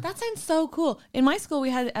 on. because that sounds so cool. In my school,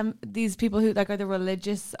 we had these people who like are the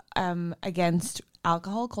religious against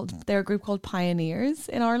alcohol. They're a group called Pioneers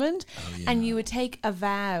in Ireland, and you would take a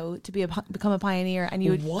vow to become a pioneer, and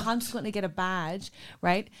you would consequently get a badge,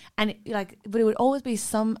 right? And but it would always be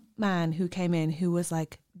some man who came in who was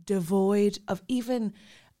like devoid of even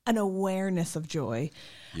an awareness of joy.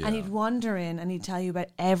 Yeah. And he'd wander in and he'd tell you about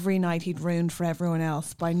every night he'd ruined for everyone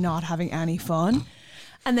else by not having any fun.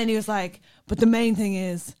 And then he was like, but the main thing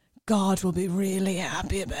is God will be really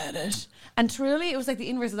happy about it. And truly, it was like the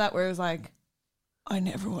inverse of that, where it was like, I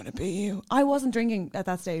never want to be you. I wasn't drinking at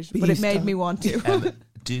that stage, but it made me want to.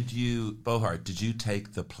 Bohart, did you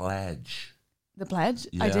take the pledge? The pledge?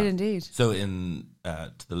 Yeah. I did indeed. So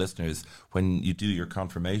to the listeners, when you do your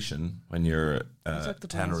confirmation, when you're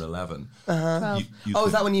 10 or 11. Is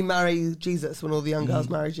that when you marry Jesus, when all the young girls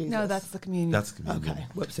marry Jesus? No, that's the communion. That's communion. Okay,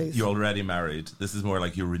 whoopsies. You're already married. This is more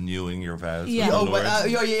like you're renewing your vows Yeah. with the Lord.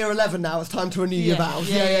 You're year 11 now. It's time to renew your vows.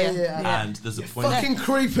 Yeah. And there's a point... Fucking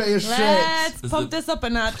creepy as shit. Let's pump this up a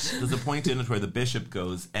notch. There's a point in it where the bishop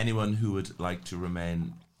goes, anyone who would like to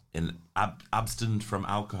remain abstinent from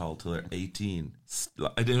alcohol till they're 18.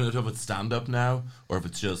 I don't know if it's stand up now or if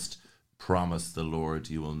it's just promise the Lord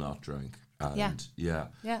you will not drink. And yeah.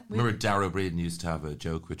 Remember Darrow Breeden used to have a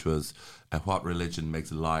joke which was, what religion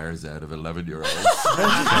makes liars out of 11-year-olds?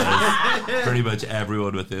 Pretty much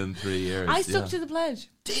everyone within 3 years. I stuck to the pledge.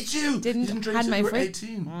 Did you? Didn't drink had till my you were fruit.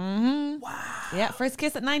 18? Mm-hmm. Wow. Yeah, first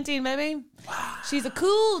kiss at 19, baby. Wow. She's a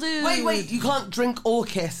cool dude. Wait, you can't drink or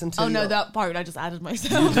kiss until that part I just added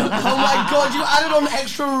myself. Oh my God, you added on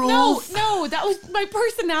extra rules? No, that was my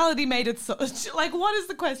personality made it such. Like, what is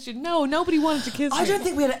the question? No, nobody wanted to kiss me. I don't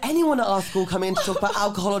think we had anyone at our school come in to talk about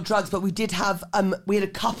alcohol or drugs, but we did have, we had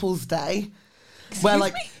a couples day.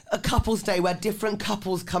 A couples day where different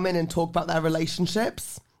couples come in and talk about their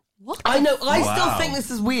relationships. What? I know, I still think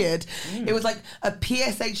this is weird. It was like a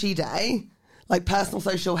PSHE day, like personal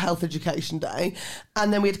social health education day,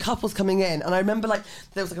 and then we had couples coming in, and I remember like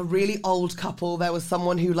there was like a really old couple, there was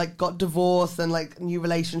someone who like got divorced and like new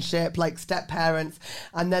relationship, like step parents,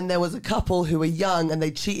 and then there was a couple who were young and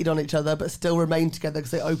they cheated on each other but still remained together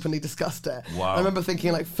because they openly discussed it. Wow. I remember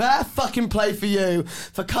thinking like, fair fucking play for you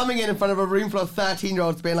for coming in front of a room full of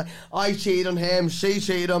 13-year-olds being like, I cheated on him, she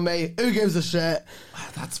cheated on me, who gives a shit? Wow,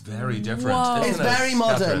 that's very different. Whoa. Isn't It's it, very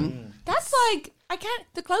modern. Catherine? That's like,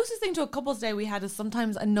 the closest thing to a couple's day we had is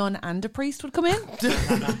sometimes a nun and a priest would come in.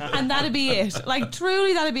 And that'd be it. Like,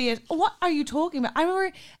 truly, that'd be it. What are you talking about? I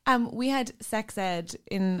remember we had sex ed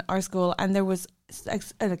in our school, and there was like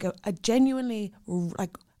a genuinely,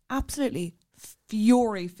 like, absolutely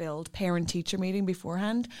fury-filled parent-teacher meeting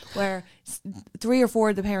beforehand, where 3 or 4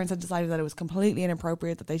 of the parents had decided that it was completely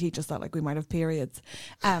inappropriate that they teach us that, like, we might have periods.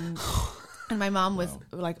 And my mom was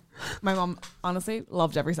like, my mom honestly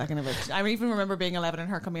loved every second of it. I even remember being 11 and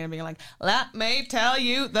her coming in and being like, let me tell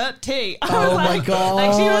you the tea. Oh my God.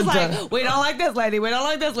 Like, she was like, we don't like this lady, we don't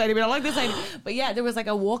like this lady, we don't like this lady. But yeah, there was like a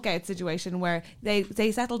walkout situation where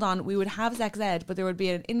they settled on, we would have sex ed, but there would be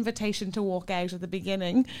an invitation to walk out at the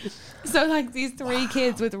beginning. So like these 3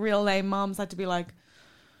 kids with real lame moms had to be like,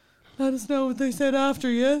 let us know what they said after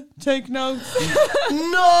you. Take notes.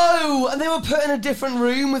 No! And they were put in a different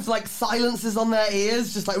room with like silences on their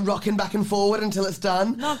ears, just like rocking back and forward until it's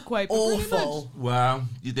done. Not quite. But awful. Wow.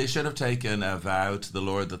 They should have taken a vow to the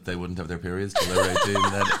Lord that they wouldn't have their periods till they were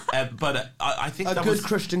 18. But I think a that good was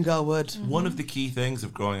Christian girl would. one of the key things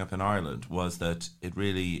of growing up in Ireland was that it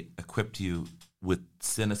really equipped you with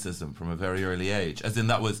cynicism from a very early age. As in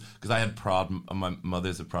that was, because I had my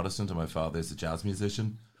mother's a Protestant and my father's a jazz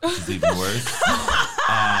musician, which is even worse.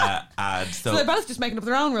 And so they're both just making up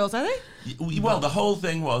their own rules, are they? Well, the whole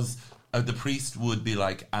thing was the priest would be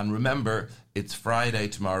like, and remember, it's Friday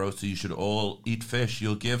tomorrow, so you should all eat fish.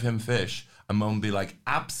 You'll give him fish. And Mum would be like,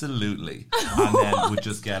 absolutely. And then would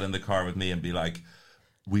just get in the car with me and be like,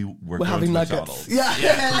 we're going having to nuggets. McDonald's.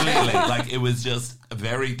 Yeah. Completely. Like, it was just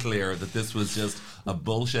very clear that this was just a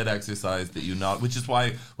bullshit exercise that which is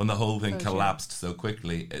why when the whole thing collapsed so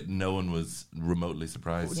quickly, no one was remotely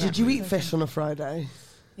surprised. Did you eat fish on a Friday?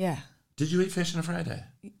 Yeah. Did you eat fish on a Friday?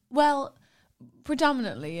 Well,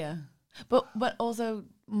 predominantly, yeah. But also,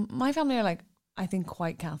 my family are like, I think,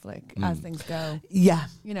 quite Catholic as things go. Yeah.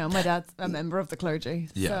 You know, my dad's a member of the clergy.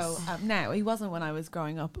 Yes. So now, he wasn't when I was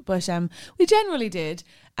growing up, but we generally did.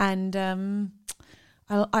 And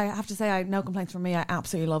I have to say, I no complaints from me. I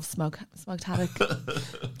absolutely love smoked haddock.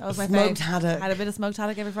 That was my Smoked favourite. haddock. Had a bit of smoked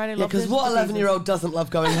haddock every Friday. Yeah, because what 11-year-old doesn't love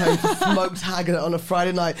going home to smoked haddock on a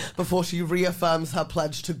Friday night before she reaffirms her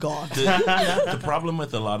pledge to God? The problem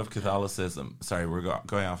with a lot of Catholicism. Sorry, we're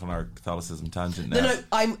going off on our Catholicism tangent now.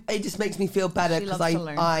 No, it just makes me feel better She because loves to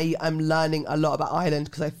learn. I am learning a lot about Ireland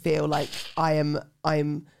because I feel like I'm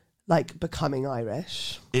like becoming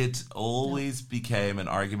Irish. It always became an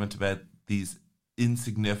argument about these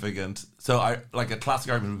insignificant. So a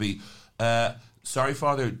classic argument would be, sorry,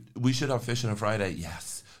 Father, we should have fish on a Friday.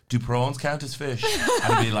 Yes. Do prawns count as fish?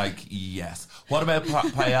 And I'd be like, yes. What about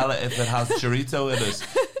paella if it has chorizo in it?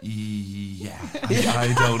 Yeah.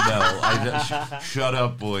 I don't know. Shut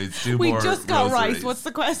up, boys. Do We more just got rosaries. rice. What's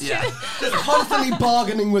the question? Yeah. Just constantly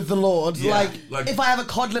bargaining with the Lord. Yeah, like, if I have a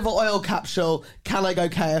cod liver oil capsule, can I go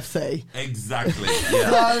KFC? Exactly.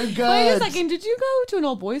 Yeah. So good. Wait a second. Did you go to an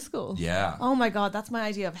all boys school? Yeah. Oh my God, that's my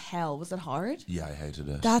idea of hell. Was it hard? Yeah, I hated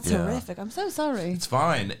it. That's Yeah. horrific. I'm so sorry. It's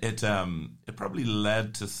fine. It probably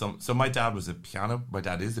led to some. So my dad is a piano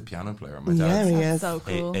player. My Yeah, dad's he That's is. so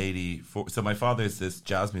cool. 84. So my father is this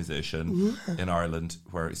jazz musician in Ireland,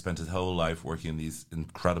 where he spent his whole life working on these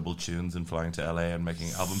incredible tunes and flying to LA and making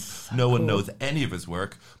albums. No one knows any of his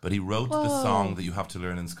work, but he wrote the song that you have to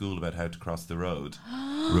learn in school about how to cross the road.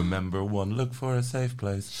 Remember one, look for a safe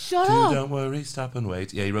place. Shut Two, up. don't worry, stop and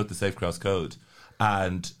wait. Yeah, he wrote the Safe Cross Code.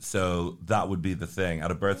 And so that would be the thing.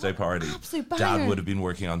 At a birthday party, absolute banger. Dad would have been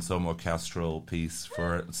working on some orchestral piece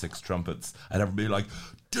for 6 trumpets. And everybody would be like,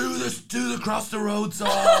 do the Cross the Road song.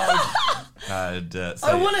 And, so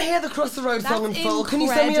I want to hear the Cross the Road song in That's full. Can you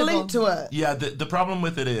send me a link to it? yeah, the problem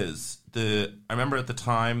with it is, I remember at the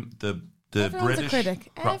time, the Everyone's British... a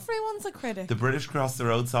critic. Cro- Everyone's a critic. the British Cross the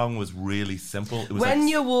Road song was really simple. It was When like,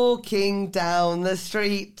 you're walking down the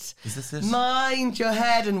street, Is this it? mind your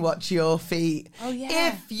head and watch your feet. Oh,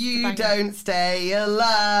 yeah. If you It's a banger. don't stay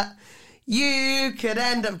alert, you could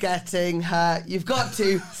end up getting hurt. You've got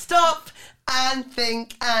to stop and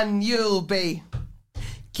think, and you'll be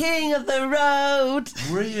king of the road.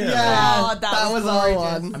 Really? Yeah, Oh, that was our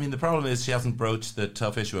one. I mean, the problem is she hasn't broached the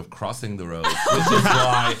tough issue of crossing the road, which is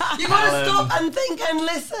why You gotta Helen stop and think and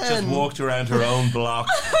listen. just walked around her own block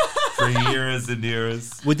for years and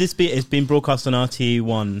years. Would this be? It's been broadcast on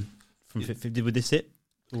RTE1 from 50. Would this it?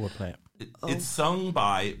 Oh, we'll play it. It's sung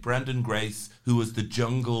by Brendan Grace, who was the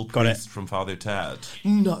jungle Got it. priest from Father Ted.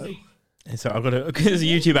 No. So I've got to. There's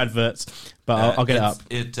YouTube adverts, but I'll get it up.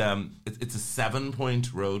 It's a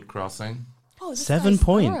 7-point road crossing. Oh, this 7 guy's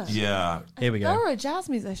points. thorough. Yeah, Here we go. You're a jazz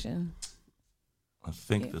musician. I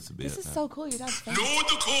think this would be This it. is now. so cool. Your dad's famous. Know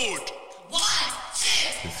the code.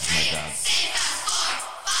 This is my dad.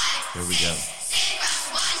 Here we go.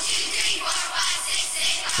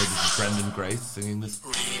 So this is Brendan Grace singing this.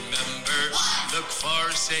 Remember, look for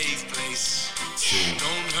a safe place.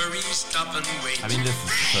 Don't hurry, stop and wait. I mean, this is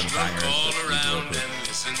the sort of Look banger all that we grew around up with. and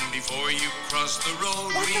listen before you cross the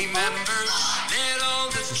road. Remember, let all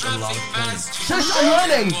the is a lot traffic of pass things. Shush, I'm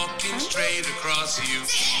running. walking straight across you.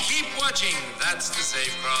 Keep watching, that's the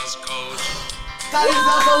safe cross code. That's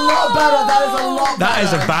a lot better. That is a lot better. That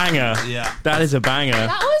is a banger. Yeah. That is a banger.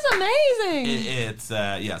 That was amazing. It's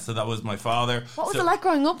so that was my father. What was So- it like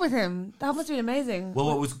growing up with him? That must have been amazing. Well,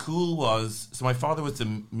 what was cool was, so my father was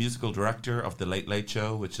the musical director of The Late Late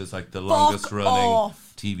Show, which is like the longest running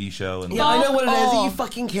off. TV show. And Yeah, I know what it is. Are you Oh.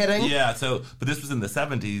 fucking kidding? yeah, so, but this was in the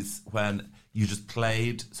 70s when you just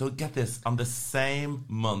played. So get this, on the same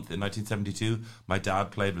month in 1972, my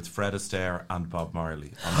dad played with Fred Astaire and Bob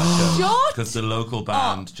Marley on that show. Shut Because the local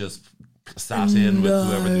band just sat in with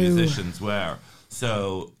whoever the musicians were.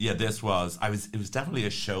 So yeah, it was definitely a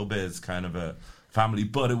showbiz kind of a family,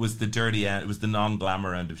 but it was the dirty end, it was the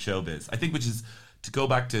non-glamour end of showbiz. I think, which is, to go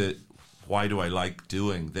back to why do I like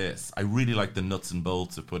doing this? I really like the nuts and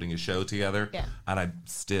bolts of putting a show together. Yeah. And I'm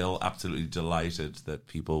still absolutely delighted that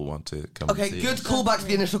people want to come Okay, and see good it. callback to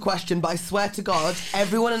the initial question, but I swear to God,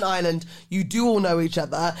 everyone in Ireland, you do all know each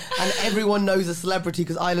other, and everyone knows a celebrity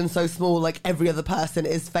because Ireland's so small, like every other person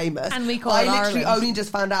is famous. And we call I it literally Ireland. only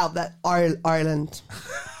just found out that Ireland.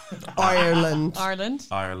 Ireland. Ireland.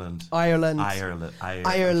 Ireland. Ireland. Ireland.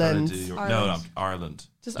 Ireland. No, Ireland.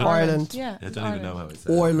 Just Ireland. Ireland. Yeah. I it's don't even Ireland. know how I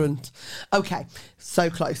say it. Ireland. Okay, so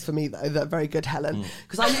close for me though. That very good, Helen.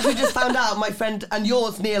 Because I literally just found out my friend and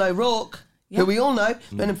yours, Neil O'Rourke, who we all know,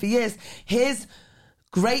 known him for years. His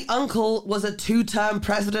great uncle was a 2-term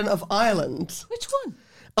president of Ireland. Which one?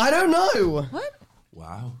 I don't know. What?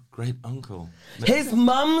 Wow, great uncle. His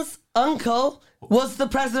mum's uncle was the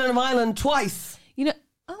president of Ireland twice. You know.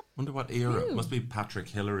 Oh, Wonder what era. It must be Patrick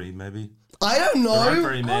Hillary, maybe. I don't There aren't know.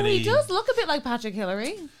 very many. he does look a bit like Patrick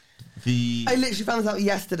Hillary. I literally found this out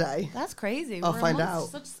yesterday. That's crazy. I'll We're find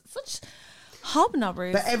amongst out. Such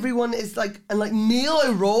hobnobbers. But everyone is like, and like Neil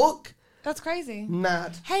O'Rourke, That's crazy.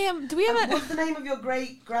 mad. Hey, do we have a? What's the name of your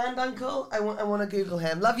great grand uncle? I want to Google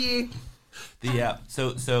him. Love you.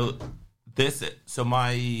 So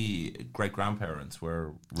my great grandparents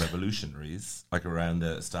were revolutionaries, like around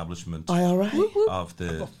the establishment IRA. of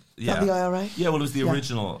the that the IRA? Yeah, well, it was the Yeah.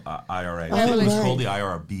 original IRA. Oh, It was right. called the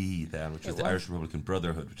IRB then, which was the Irish Republican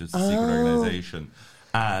Brotherhood, which is a secret organisation.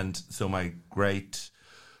 And so my great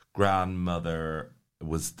grandmother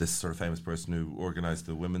was this sort of famous person who organised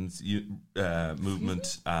the women's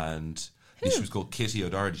movement, and she was called Kitty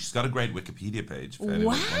O'Doherty. She's got a great Wikipedia page if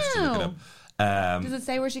anyone wants to look it up. Does it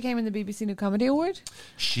say where she came in the BBC New Comedy Award?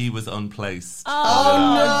 She was unplaced.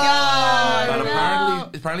 Oh,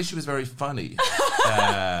 But apparently she was very funny.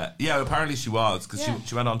 Apparently she was, because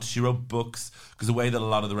she went on. She wrote books, because the way that a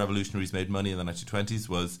lot of the revolutionaries made money in the 1920s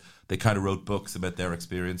was they kind of wrote books about their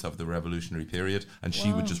experience of the revolutionary period, and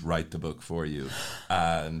she would just write the book for you.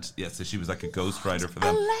 And so she was like a ghostwriter for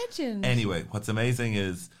them. A legend. Anyway, what's amazing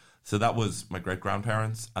is, so that was my great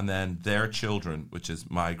grandparents, and then their children, which is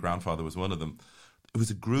my grandfather was one of them. It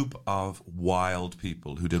was a group of wild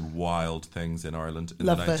people who did wild things in Ireland in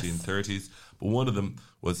Love the this. 1930s. But one of them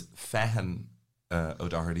was Fehan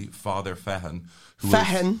O'Doherty, Father Fehan.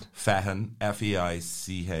 Fehan? Fehan,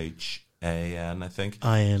 Feichahan, I think.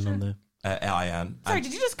 Iron on the. Ian. Sorry,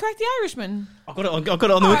 did you just correct the Irishman? I've got it on the All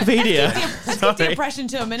right, Wikipedia. Let's keep the impression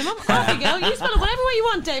to a minimum. Off you go. You spell it whatever way you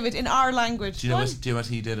want, David, in our language. Do you know Go what? on. Do you know what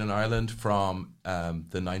he did in Ireland from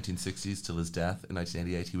the 1960s till his death in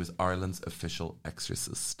 1988? He was Ireland's official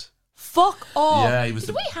exorcist. Fuck off. Yeah, he was.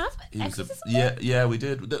 Did we have exorcism? Yeah, we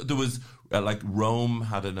did. There was like Rome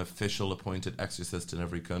had an official appointed exorcist in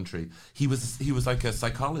every country. He was like a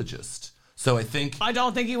psychologist. So I think I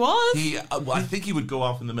don't think he was. I think he would go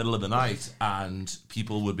off in the middle of the night, and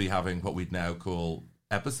people would be having what we'd now call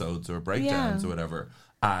episodes or breakdowns or whatever.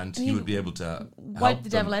 And he would be able to wipe help the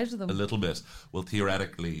devil them out of them. a little bit. Well,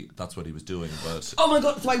 theoretically, that's what he was doing. But Oh my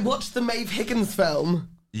God! So I watched the Maeve Higgins film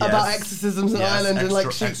Yes. about exorcisms in Yes, Ireland, and like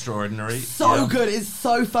she, extraordinary, so yeah. good. It's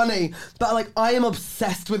so funny. But like, I am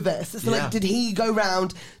obsessed with this. So Yeah. like, did he go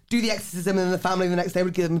round, do the exorcism, and then the family the next day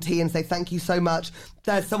would give them tea and say thank you so much?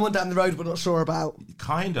 There's someone down the road we're not sure about.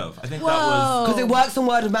 Kind of. I think that Whoa. was. Because it works on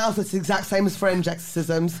word of mouth. It's the exact same as fringe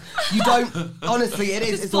exorcisms. You don't, honestly, it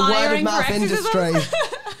is. Just It's a word of flyering mouth for exorcisms? industry.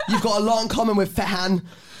 You've got a lot in common with Fehan.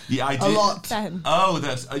 Yeah, I A did. lot. Fehan. Oh,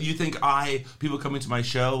 that's you think people coming to my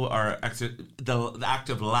show are the act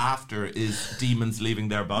of laughter is demons leaving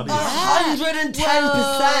their bodies.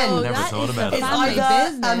 110%. Never that thought is about a it. It's family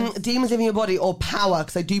either business. demons leaving your body or power,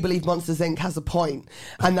 because I do believe Monsters Inc. has a point,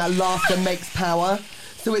 and that laughter makes power.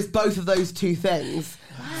 So it's both of those two things.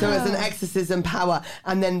 So it's an exorcism power,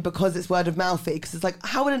 and then because it's word of mouthy, because it's like,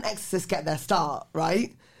 how would an exorcist get their start,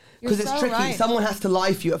 right? Because You're it's so tricky. right. Someone has to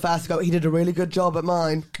lie for you at first. Go, he did a really good job at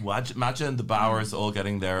mine. Imagine the Bowers all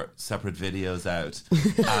getting their separate videos out,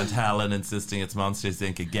 and Helen insisting it's Monsters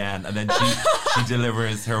Inc. again, and then she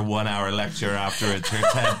delivers her 1 hour lecture afterwards, her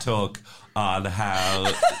TED talk on how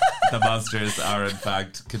the monsters are in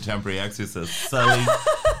fact contemporary exorcists.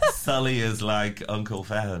 Sully is like Uncle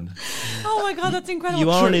Fehan. Oh my God, that's incredible.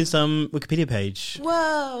 You are on his Wikipedia page.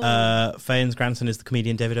 Whoa. Fayen's grandson is the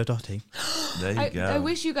comedian David O'Doherty. There you go. I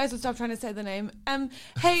wish you guys would stop trying to say the name.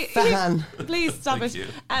 Hey, Fehan. please stop Thank it. you.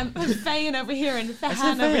 Fayen over here and said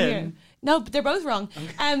Fehan over Feyen. here. No, but they're both wrong.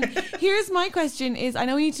 Here's my question: is I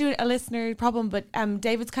know we need to do a listener problem, but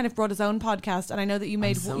David's kind of brought his own podcast, and I know that you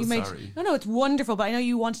made so you made sorry. no, it's wonderful. But I know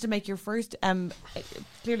you wanted to make your first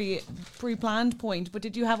clearly pre-planned point. But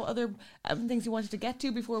did you have other things you wanted to get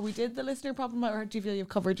to before we did the listener problem, or do you feel you've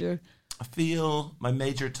covered your? I feel my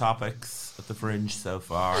major topics at the Fringe so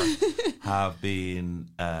far have been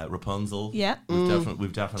Rapunzel. Yeah.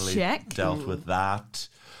 We've definitely Check. dealt with that.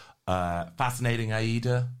 Fascinating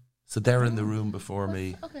Aida. So they're in the room before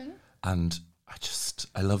me. Okay. And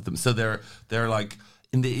I love them. So they're like,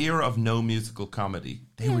 in the era of no musical comedy,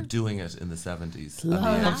 they were doing it in the 70s and the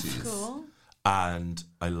 80s. That's cool. And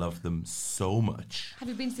I love them so much. Have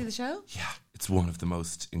you been to see the show? Yeah, it's one of the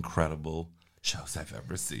most incredible shows I've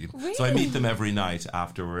ever seen. Really? So I meet them every night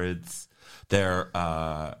afterwards. They're,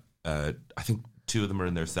 I think 2 of them are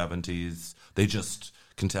in their 70s. They just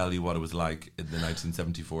can tell you what it was like in the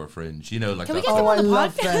 1974 Fringe. You know, like Can we that. get them on the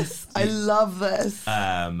love podcast? this. I love this.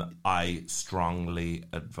 I strongly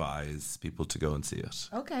advise people to go and see it.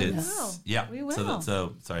 Okay, It's, wow. yeah. We will.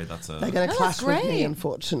 Sorry, that's a They're going to Oh, clash that's with me, great.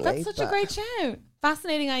 unfortunately. That's such a but- great shout.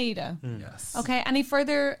 Fascinating Aida. yes. Okay, any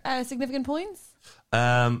further significant points?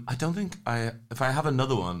 I don't think if I have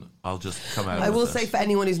another one, I'll just come out. I will with say it. for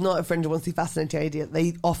anyone who's not a Fringe and wants to see Fascinating Idea,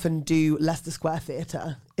 they often do Leicester Square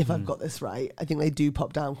Theatre, if I've got this right. I think they do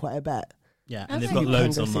pop down quite a bit. Yeah, and Okay. they've got You can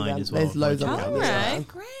loads go see online them. as well. There's loads Check online. out. All Yeah. right,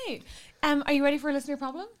 great. Are you ready for a listener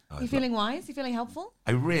problem? Are you feeling wise? You feeling helpful?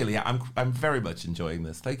 I'm very much enjoying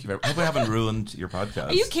this. Thank you very much. I hope I haven't ruined your podcast.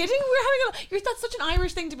 Are you kidding? That's such an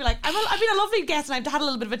Irish thing to be like. I've been a lovely guest and I've had a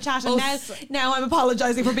little bit of a chat, and now I'm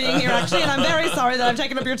apologising for being here actually, and I'm very sorry that I've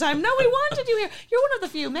taken up your time. No, we wanted you here. You're one of the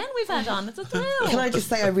few men we've had on. It's a thrill. Can I just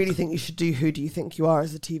say, I really think you should do Who Do You Think You Are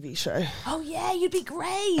as a TV show. Oh yeah, you'd be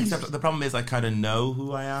great. Except the problem is I kind of know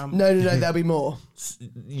who I am. No, there'll be more.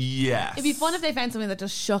 Yes. It'd be fun if they found something that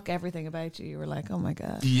just shook everything about you. You were like, oh my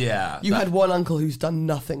god. Yeah. You had one uncle who's done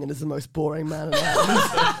nothing and is the most boring man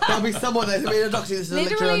around. There'll be someone there's a doctor who's a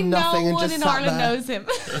lecturer Literally on no nothing and one just in sat Ireland there. knows him.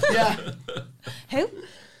 Yeah. Who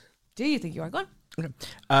do you think you are? Go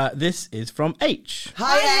on. This is from H.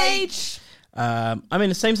 Hi, H. I'm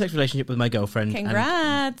in a same-sex relationship with my girlfriend.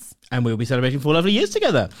 Congrats. And we'll be celebrating 4 lovely years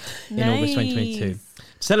together in August Nice. 2022.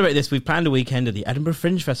 To celebrate this, we've planned a weekend at the Edinburgh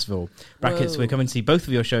Fringe Festival. Brackets, we're coming to see both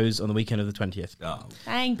of your shows on the weekend of the 20th. Oh.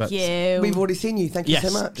 Thank But you. We've already seen you. Thank you Yes,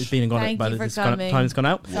 so much. it's been and gone Thank by you the for coming. time has gone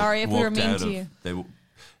out. Sorry if we were Walked mean out to of- you.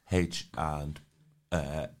 H and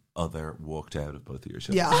other walked out of both of your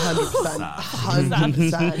shows. Yeah, 100%.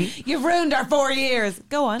 100%. You've ruined our 4 years.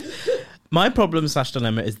 Go on. My problem /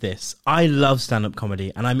 dilemma is this. I love stand-up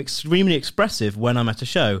comedy and I'm extremely expressive when I'm at a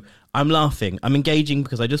show. I'm laughing. I'm engaging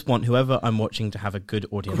because I just want whoever I'm watching to have a good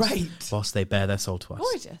audience Great. whilst they bare their soul to us.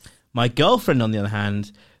 Gorgeous. My girlfriend, on the other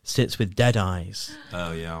hand, sits with dead eyes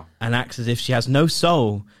Oh, yeah. and acts as if she has no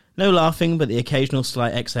soul. No laughing, but the occasional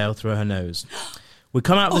slight exhale through her nose. We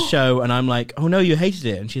come out of the show and I'm like, oh no, you hated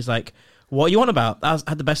it. And she's like, what are you on about? I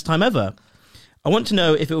had the best time ever. I want to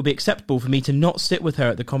know if it would be acceptable for me to not sit with her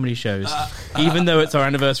at the comedy shows, even though it's our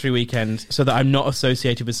anniversary weekend, so that I'm not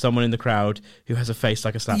associated with someone in the crowd who has a face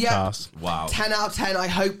like a slapped Yep. ass. Wow. 10 out of 10. I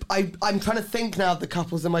hope. I'm trying to think now of the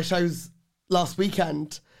couples in my shows last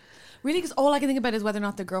weekend. Really, because all I can think about is whether or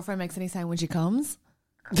not the girlfriend makes any sound when she comes.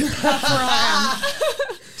 That's where I am.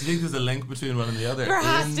 Do you think there's a link between one and the other? There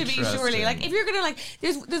has to be, surely. Interesting. Like, if you're gonna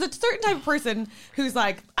there's a certain type of person who's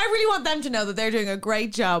like, I really want them to know that they're doing a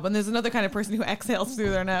great job, and there's another kind of person who exhales through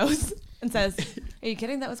their nose and says, "Are you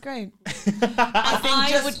kidding? That was great."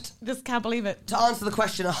 I just can't believe it. To answer the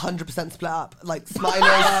question, 100% split up. Like, smilers.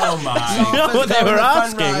 Oh, my. You know what they were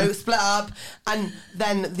asking? Row, split up. And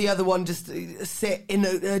then the other one just sit in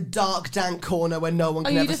a dark, dank corner where no one Oh,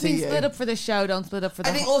 can you ever just see mean you. split up for the show, don't split up for the.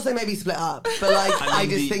 I think also maybe split up. But, like, I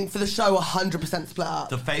just the- think for the show, 100% split up.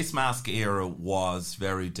 The face mask era was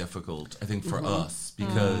very difficult, I think, for Mm-hmm. us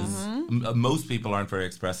because most people aren't very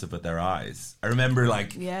expressive with their eyes. I remember,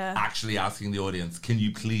 like, Yeah. actually asking the audience, "Can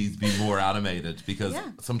you please be more animated?" Because Yeah.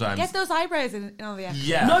 sometimes, Get those eyebrows in all the action.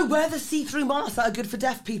 yeah, No, wear the see-through masks that are good for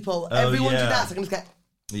deaf people. Oh, Everyone yeah. do that. So I can just get...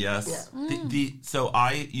 yes. Yeah. So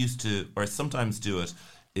I used to, or sometimes do it.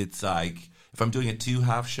 It's like if I'm doing a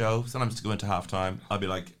 2-half show, sometimes to go into halftime, I'll be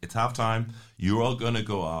like, "It's halftime. You're all gonna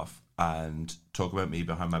go off and talk about me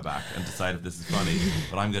behind my back and decide if this is funny,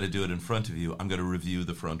 but I'm going to do it in front of you. I'm going to review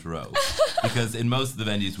the front row." Because in most of the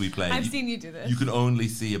venues we play, I've seen you do this. You can only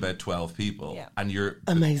see about 12 people. Yeah. And you're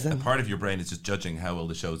Amazing. A part of your brain is just judging how well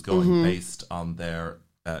the show is going based on their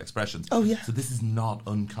expressions. Oh, yeah. So this is not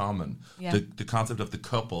uncommon. Yeah. The concept of the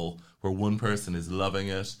couple where one person is loving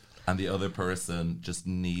it and the other person just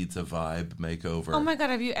needs a vibe makeover. Oh my God,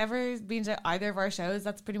 have you ever been to either of our shows?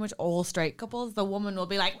 That's pretty much all straight couples. The woman will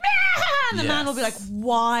be like, "Meh!" and the man will be like,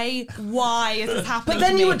 why is this happening? But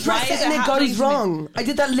then to you me? address Why it is and it happening goes to me? wrong. I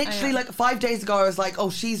did that literally like 5 days ago. I was like, oh,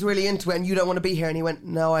 she's really into it and you don't want to be here. And he went,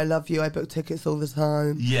 no, I love you. I book tickets all the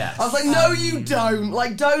time. Yes. I was like, no, you don't.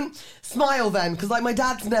 Like, don't smile then. Because like my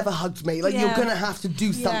dad's never hugged me. Like, you're going to have to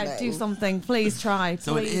do something. Yeah, do something. Please try.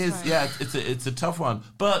 So it is, it's a tough one.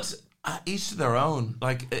 But each to their own.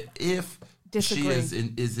 Like, if Disagree. she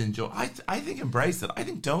is enjoy, I think embrace it. I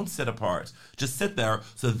think don't sit apart. Just sit there.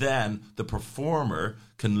 So then the performer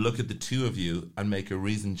can look at the two of you and make a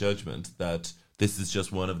reasoned judgment that this is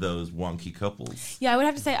just one of those wonky couples. Yeah, I would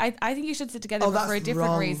have to say, I think you should sit together Oh, but for a that's different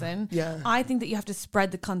wrong. reason. Yeah. I think that you have to spread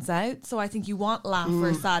the cunts out. So I think you want laugh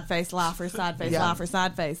or sad face, laugh or sad face, Yeah. laugh or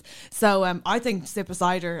sad face. So I think sip a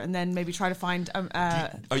cider and then maybe try to find Are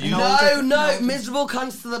you No, miserable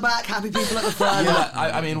cunts to the back, happy people at the front. Yeah,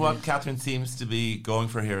 I mean, what Catherine seems to be going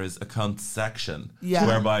for here is a cunt section, Yeah.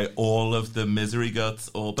 whereby all of the misery guts,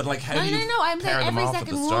 but like how do you No. I'm pair saying them every off at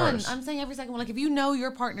the second one. start? I'm saying every second one. Like if you know your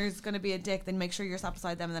partner's going to be a dick, then make sure you're sat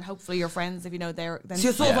beside them, and then hopefully your friends, if you know they're. Then So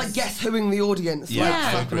you're sort of Yes. like guess whoing the audience. Yeah, like,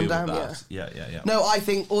 I slapping agree them with down, that. Yeah. No, I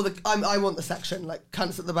think I want the section like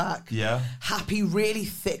cunts at the back. Yeah. Happy, really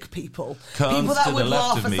thick people. Cunts People that to the would left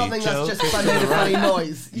laugh of at me, something Joe. that's just made a funny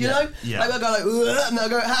noise. You know? Yeah. Like they'll go like, "Ugh," and they'll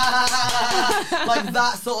go, ha ha ha ha. Like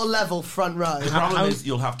that sort of level, front row. The problem is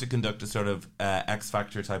you'll have to conduct a sort of X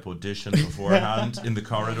Factor type audition beforehand in the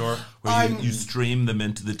corridor where you stream them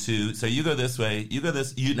into the two. So you go this way, you go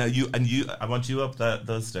this. I want you up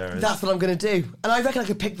those stairs. That's what I'm going to do. And I reckon I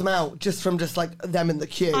could pick them out just from just like them in the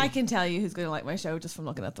queue. I can tell you who's going to like my show just from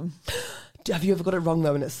looking at them. Have you ever got it wrong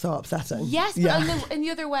though and it's so upsetting? Yes, but Yeah. in the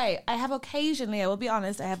other way, I will be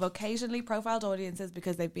honest, I have occasionally profiled audiences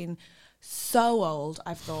because they've been so old,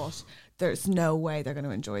 I've thought, there's no way they're going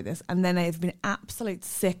to enjoy this. And then they've been absolute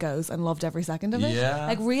sickos and loved every second of it. Yeah.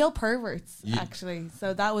 Like real perverts, Yeah. actually.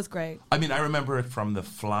 So that was great. I mean, I remember it from the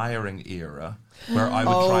flyering era where I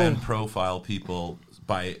would try and profile people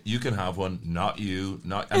by, you can have one, not you,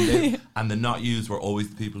 and the not yous were always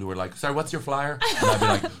the people who were like, sorry, what's your flyer? And I'd be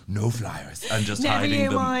like, no flyers, and just Never hiding you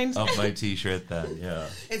them mind. up my t-shirt then, yeah.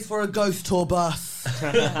 It's for a ghost tour bus.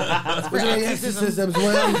 We're doing exorcisms.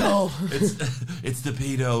 My uncle. It's the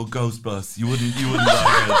pedo ghost bus. You wouldn't like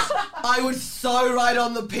it. I would so ride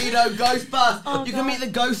on the pedo ghost bus. Oh, you God. can meet the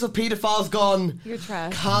ghosts of pedophiles gone. You're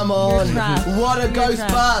trash. Come on. You're trash. What a You're ghost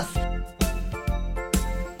trash. bus.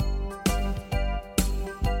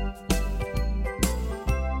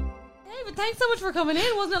 David, thanks so much for coming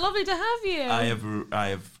in. Wasn't it lovely to have you? I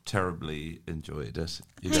have terribly enjoyed it.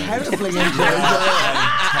 You guys- Terribly enjoyed it.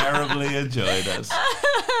 I terribly enjoyed it.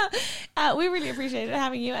 We really appreciated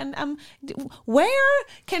having you. And where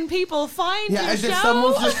can people find Yeah, your as show? if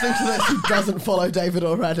someone's listening to this who doesn't follow David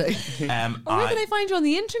already. Or where can they find you on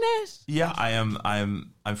the internet? Yeah,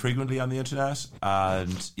 I'm frequently on the internet,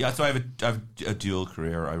 and yeah, so I have a dual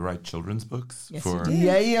career. I write children's books for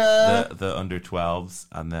Yeah. the under 12s,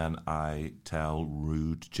 and then I tell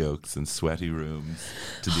rude jokes in sweaty rooms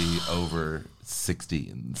to the over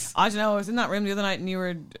 16s. I don't know. I was in that room the other night and you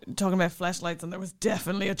were talking about fleshlights and there was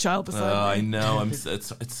definitely a child beside me. I know.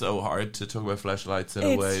 It's so hard to talk about fleshlights in a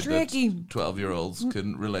It's way tricky. that 12-year-olds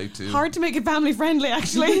can relate to. Hard to make it family friendly,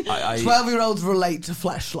 actually. 12-year-olds relate to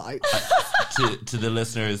fleshlight. To the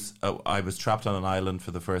listeners, I was trapped on an island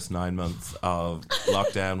for the first 9 months of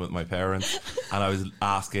lockdown with my parents, and I was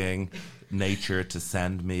asking nature to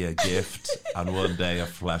send me a gift, and one day a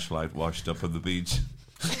fleshlight washed up on the beach.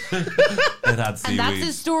 It had seaweed. And that's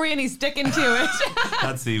his story and he's sticking to it.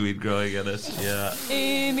 Had seaweed growing in it. Yeah.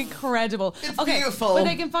 Incredible. It's okay, beautiful. but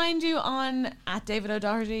they can find you on @David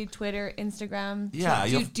O'Doherty, Twitter, Instagram. Yeah,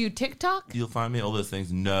 Do you TikTok? You'll find me all those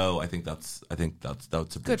things. No, I think that's a bit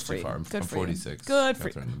Good for too you. far. I'm Good for 46. you. Good for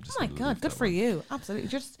you. Catherine, I'm just Oh my gonna God, leave good that for one. you.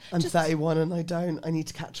 Absolutely. I'm 31 and I don't. I need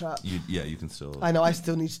to catch up. You can still. I know I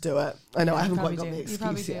still need to do it. I know I haven't quite got probably the do. You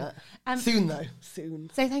probably excuse do. yet. Soon though. Soon.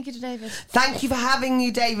 Say thank you to David. Thank you for having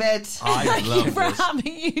me, David. I Thank you love for this.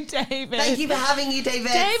 having you, David. Thank you for having you,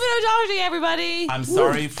 David. David O'Doherty, everybody. I'm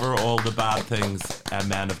sorry for all the bad things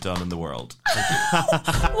men have done in the world.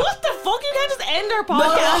 What the fuck? You can't just end our No,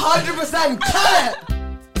 podcast. 100%. Cut it.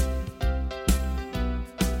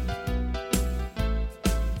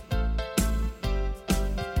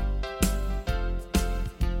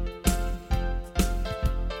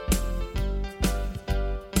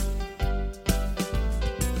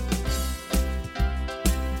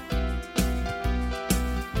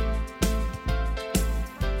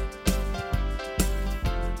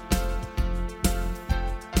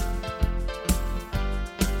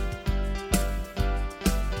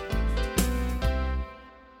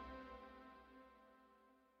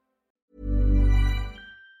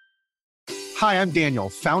 Hi, I'm Daniel,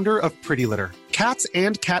 founder of Pretty Litter. Cats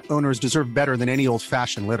and cat owners deserve better than any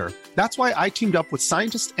old-fashioned litter. That's why I teamed up with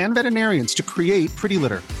scientists and veterinarians to create Pretty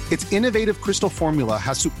Litter. Its innovative crystal formula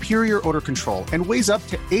has superior odor control and weighs up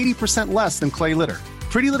to 80% less than clay litter.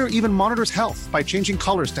 Pretty Litter even monitors health by changing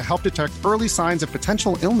colors to help detect early signs of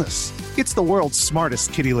potential illness. It's the world's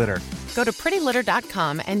smartest kitty litter. Go to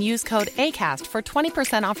prettylitter.com and use code ACAST for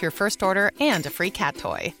 20% off your first order and a free cat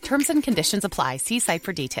toy. Terms and conditions apply. See site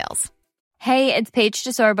for details. Hey, it's Paige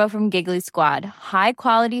DeSorbo from Giggly Squad. High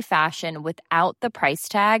quality fashion without the price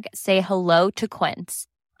tag. Say hello to Quince.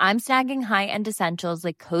 I'm snagging high-end essentials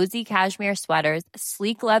like cozy cashmere sweaters,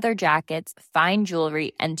 sleek leather jackets, fine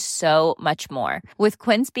jewelry, and so much more. With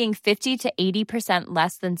Quince being 50 to 80%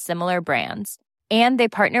 less than similar brands. And they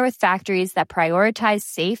partner with factories that prioritize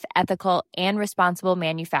safe, ethical, and responsible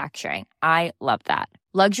manufacturing. I love that.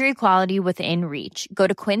 Luxury quality within reach. Go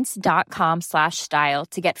to quince.com/style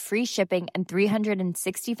to get free shipping and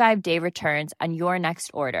 365-day returns on your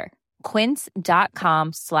next order.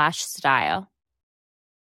 Quince.com/style.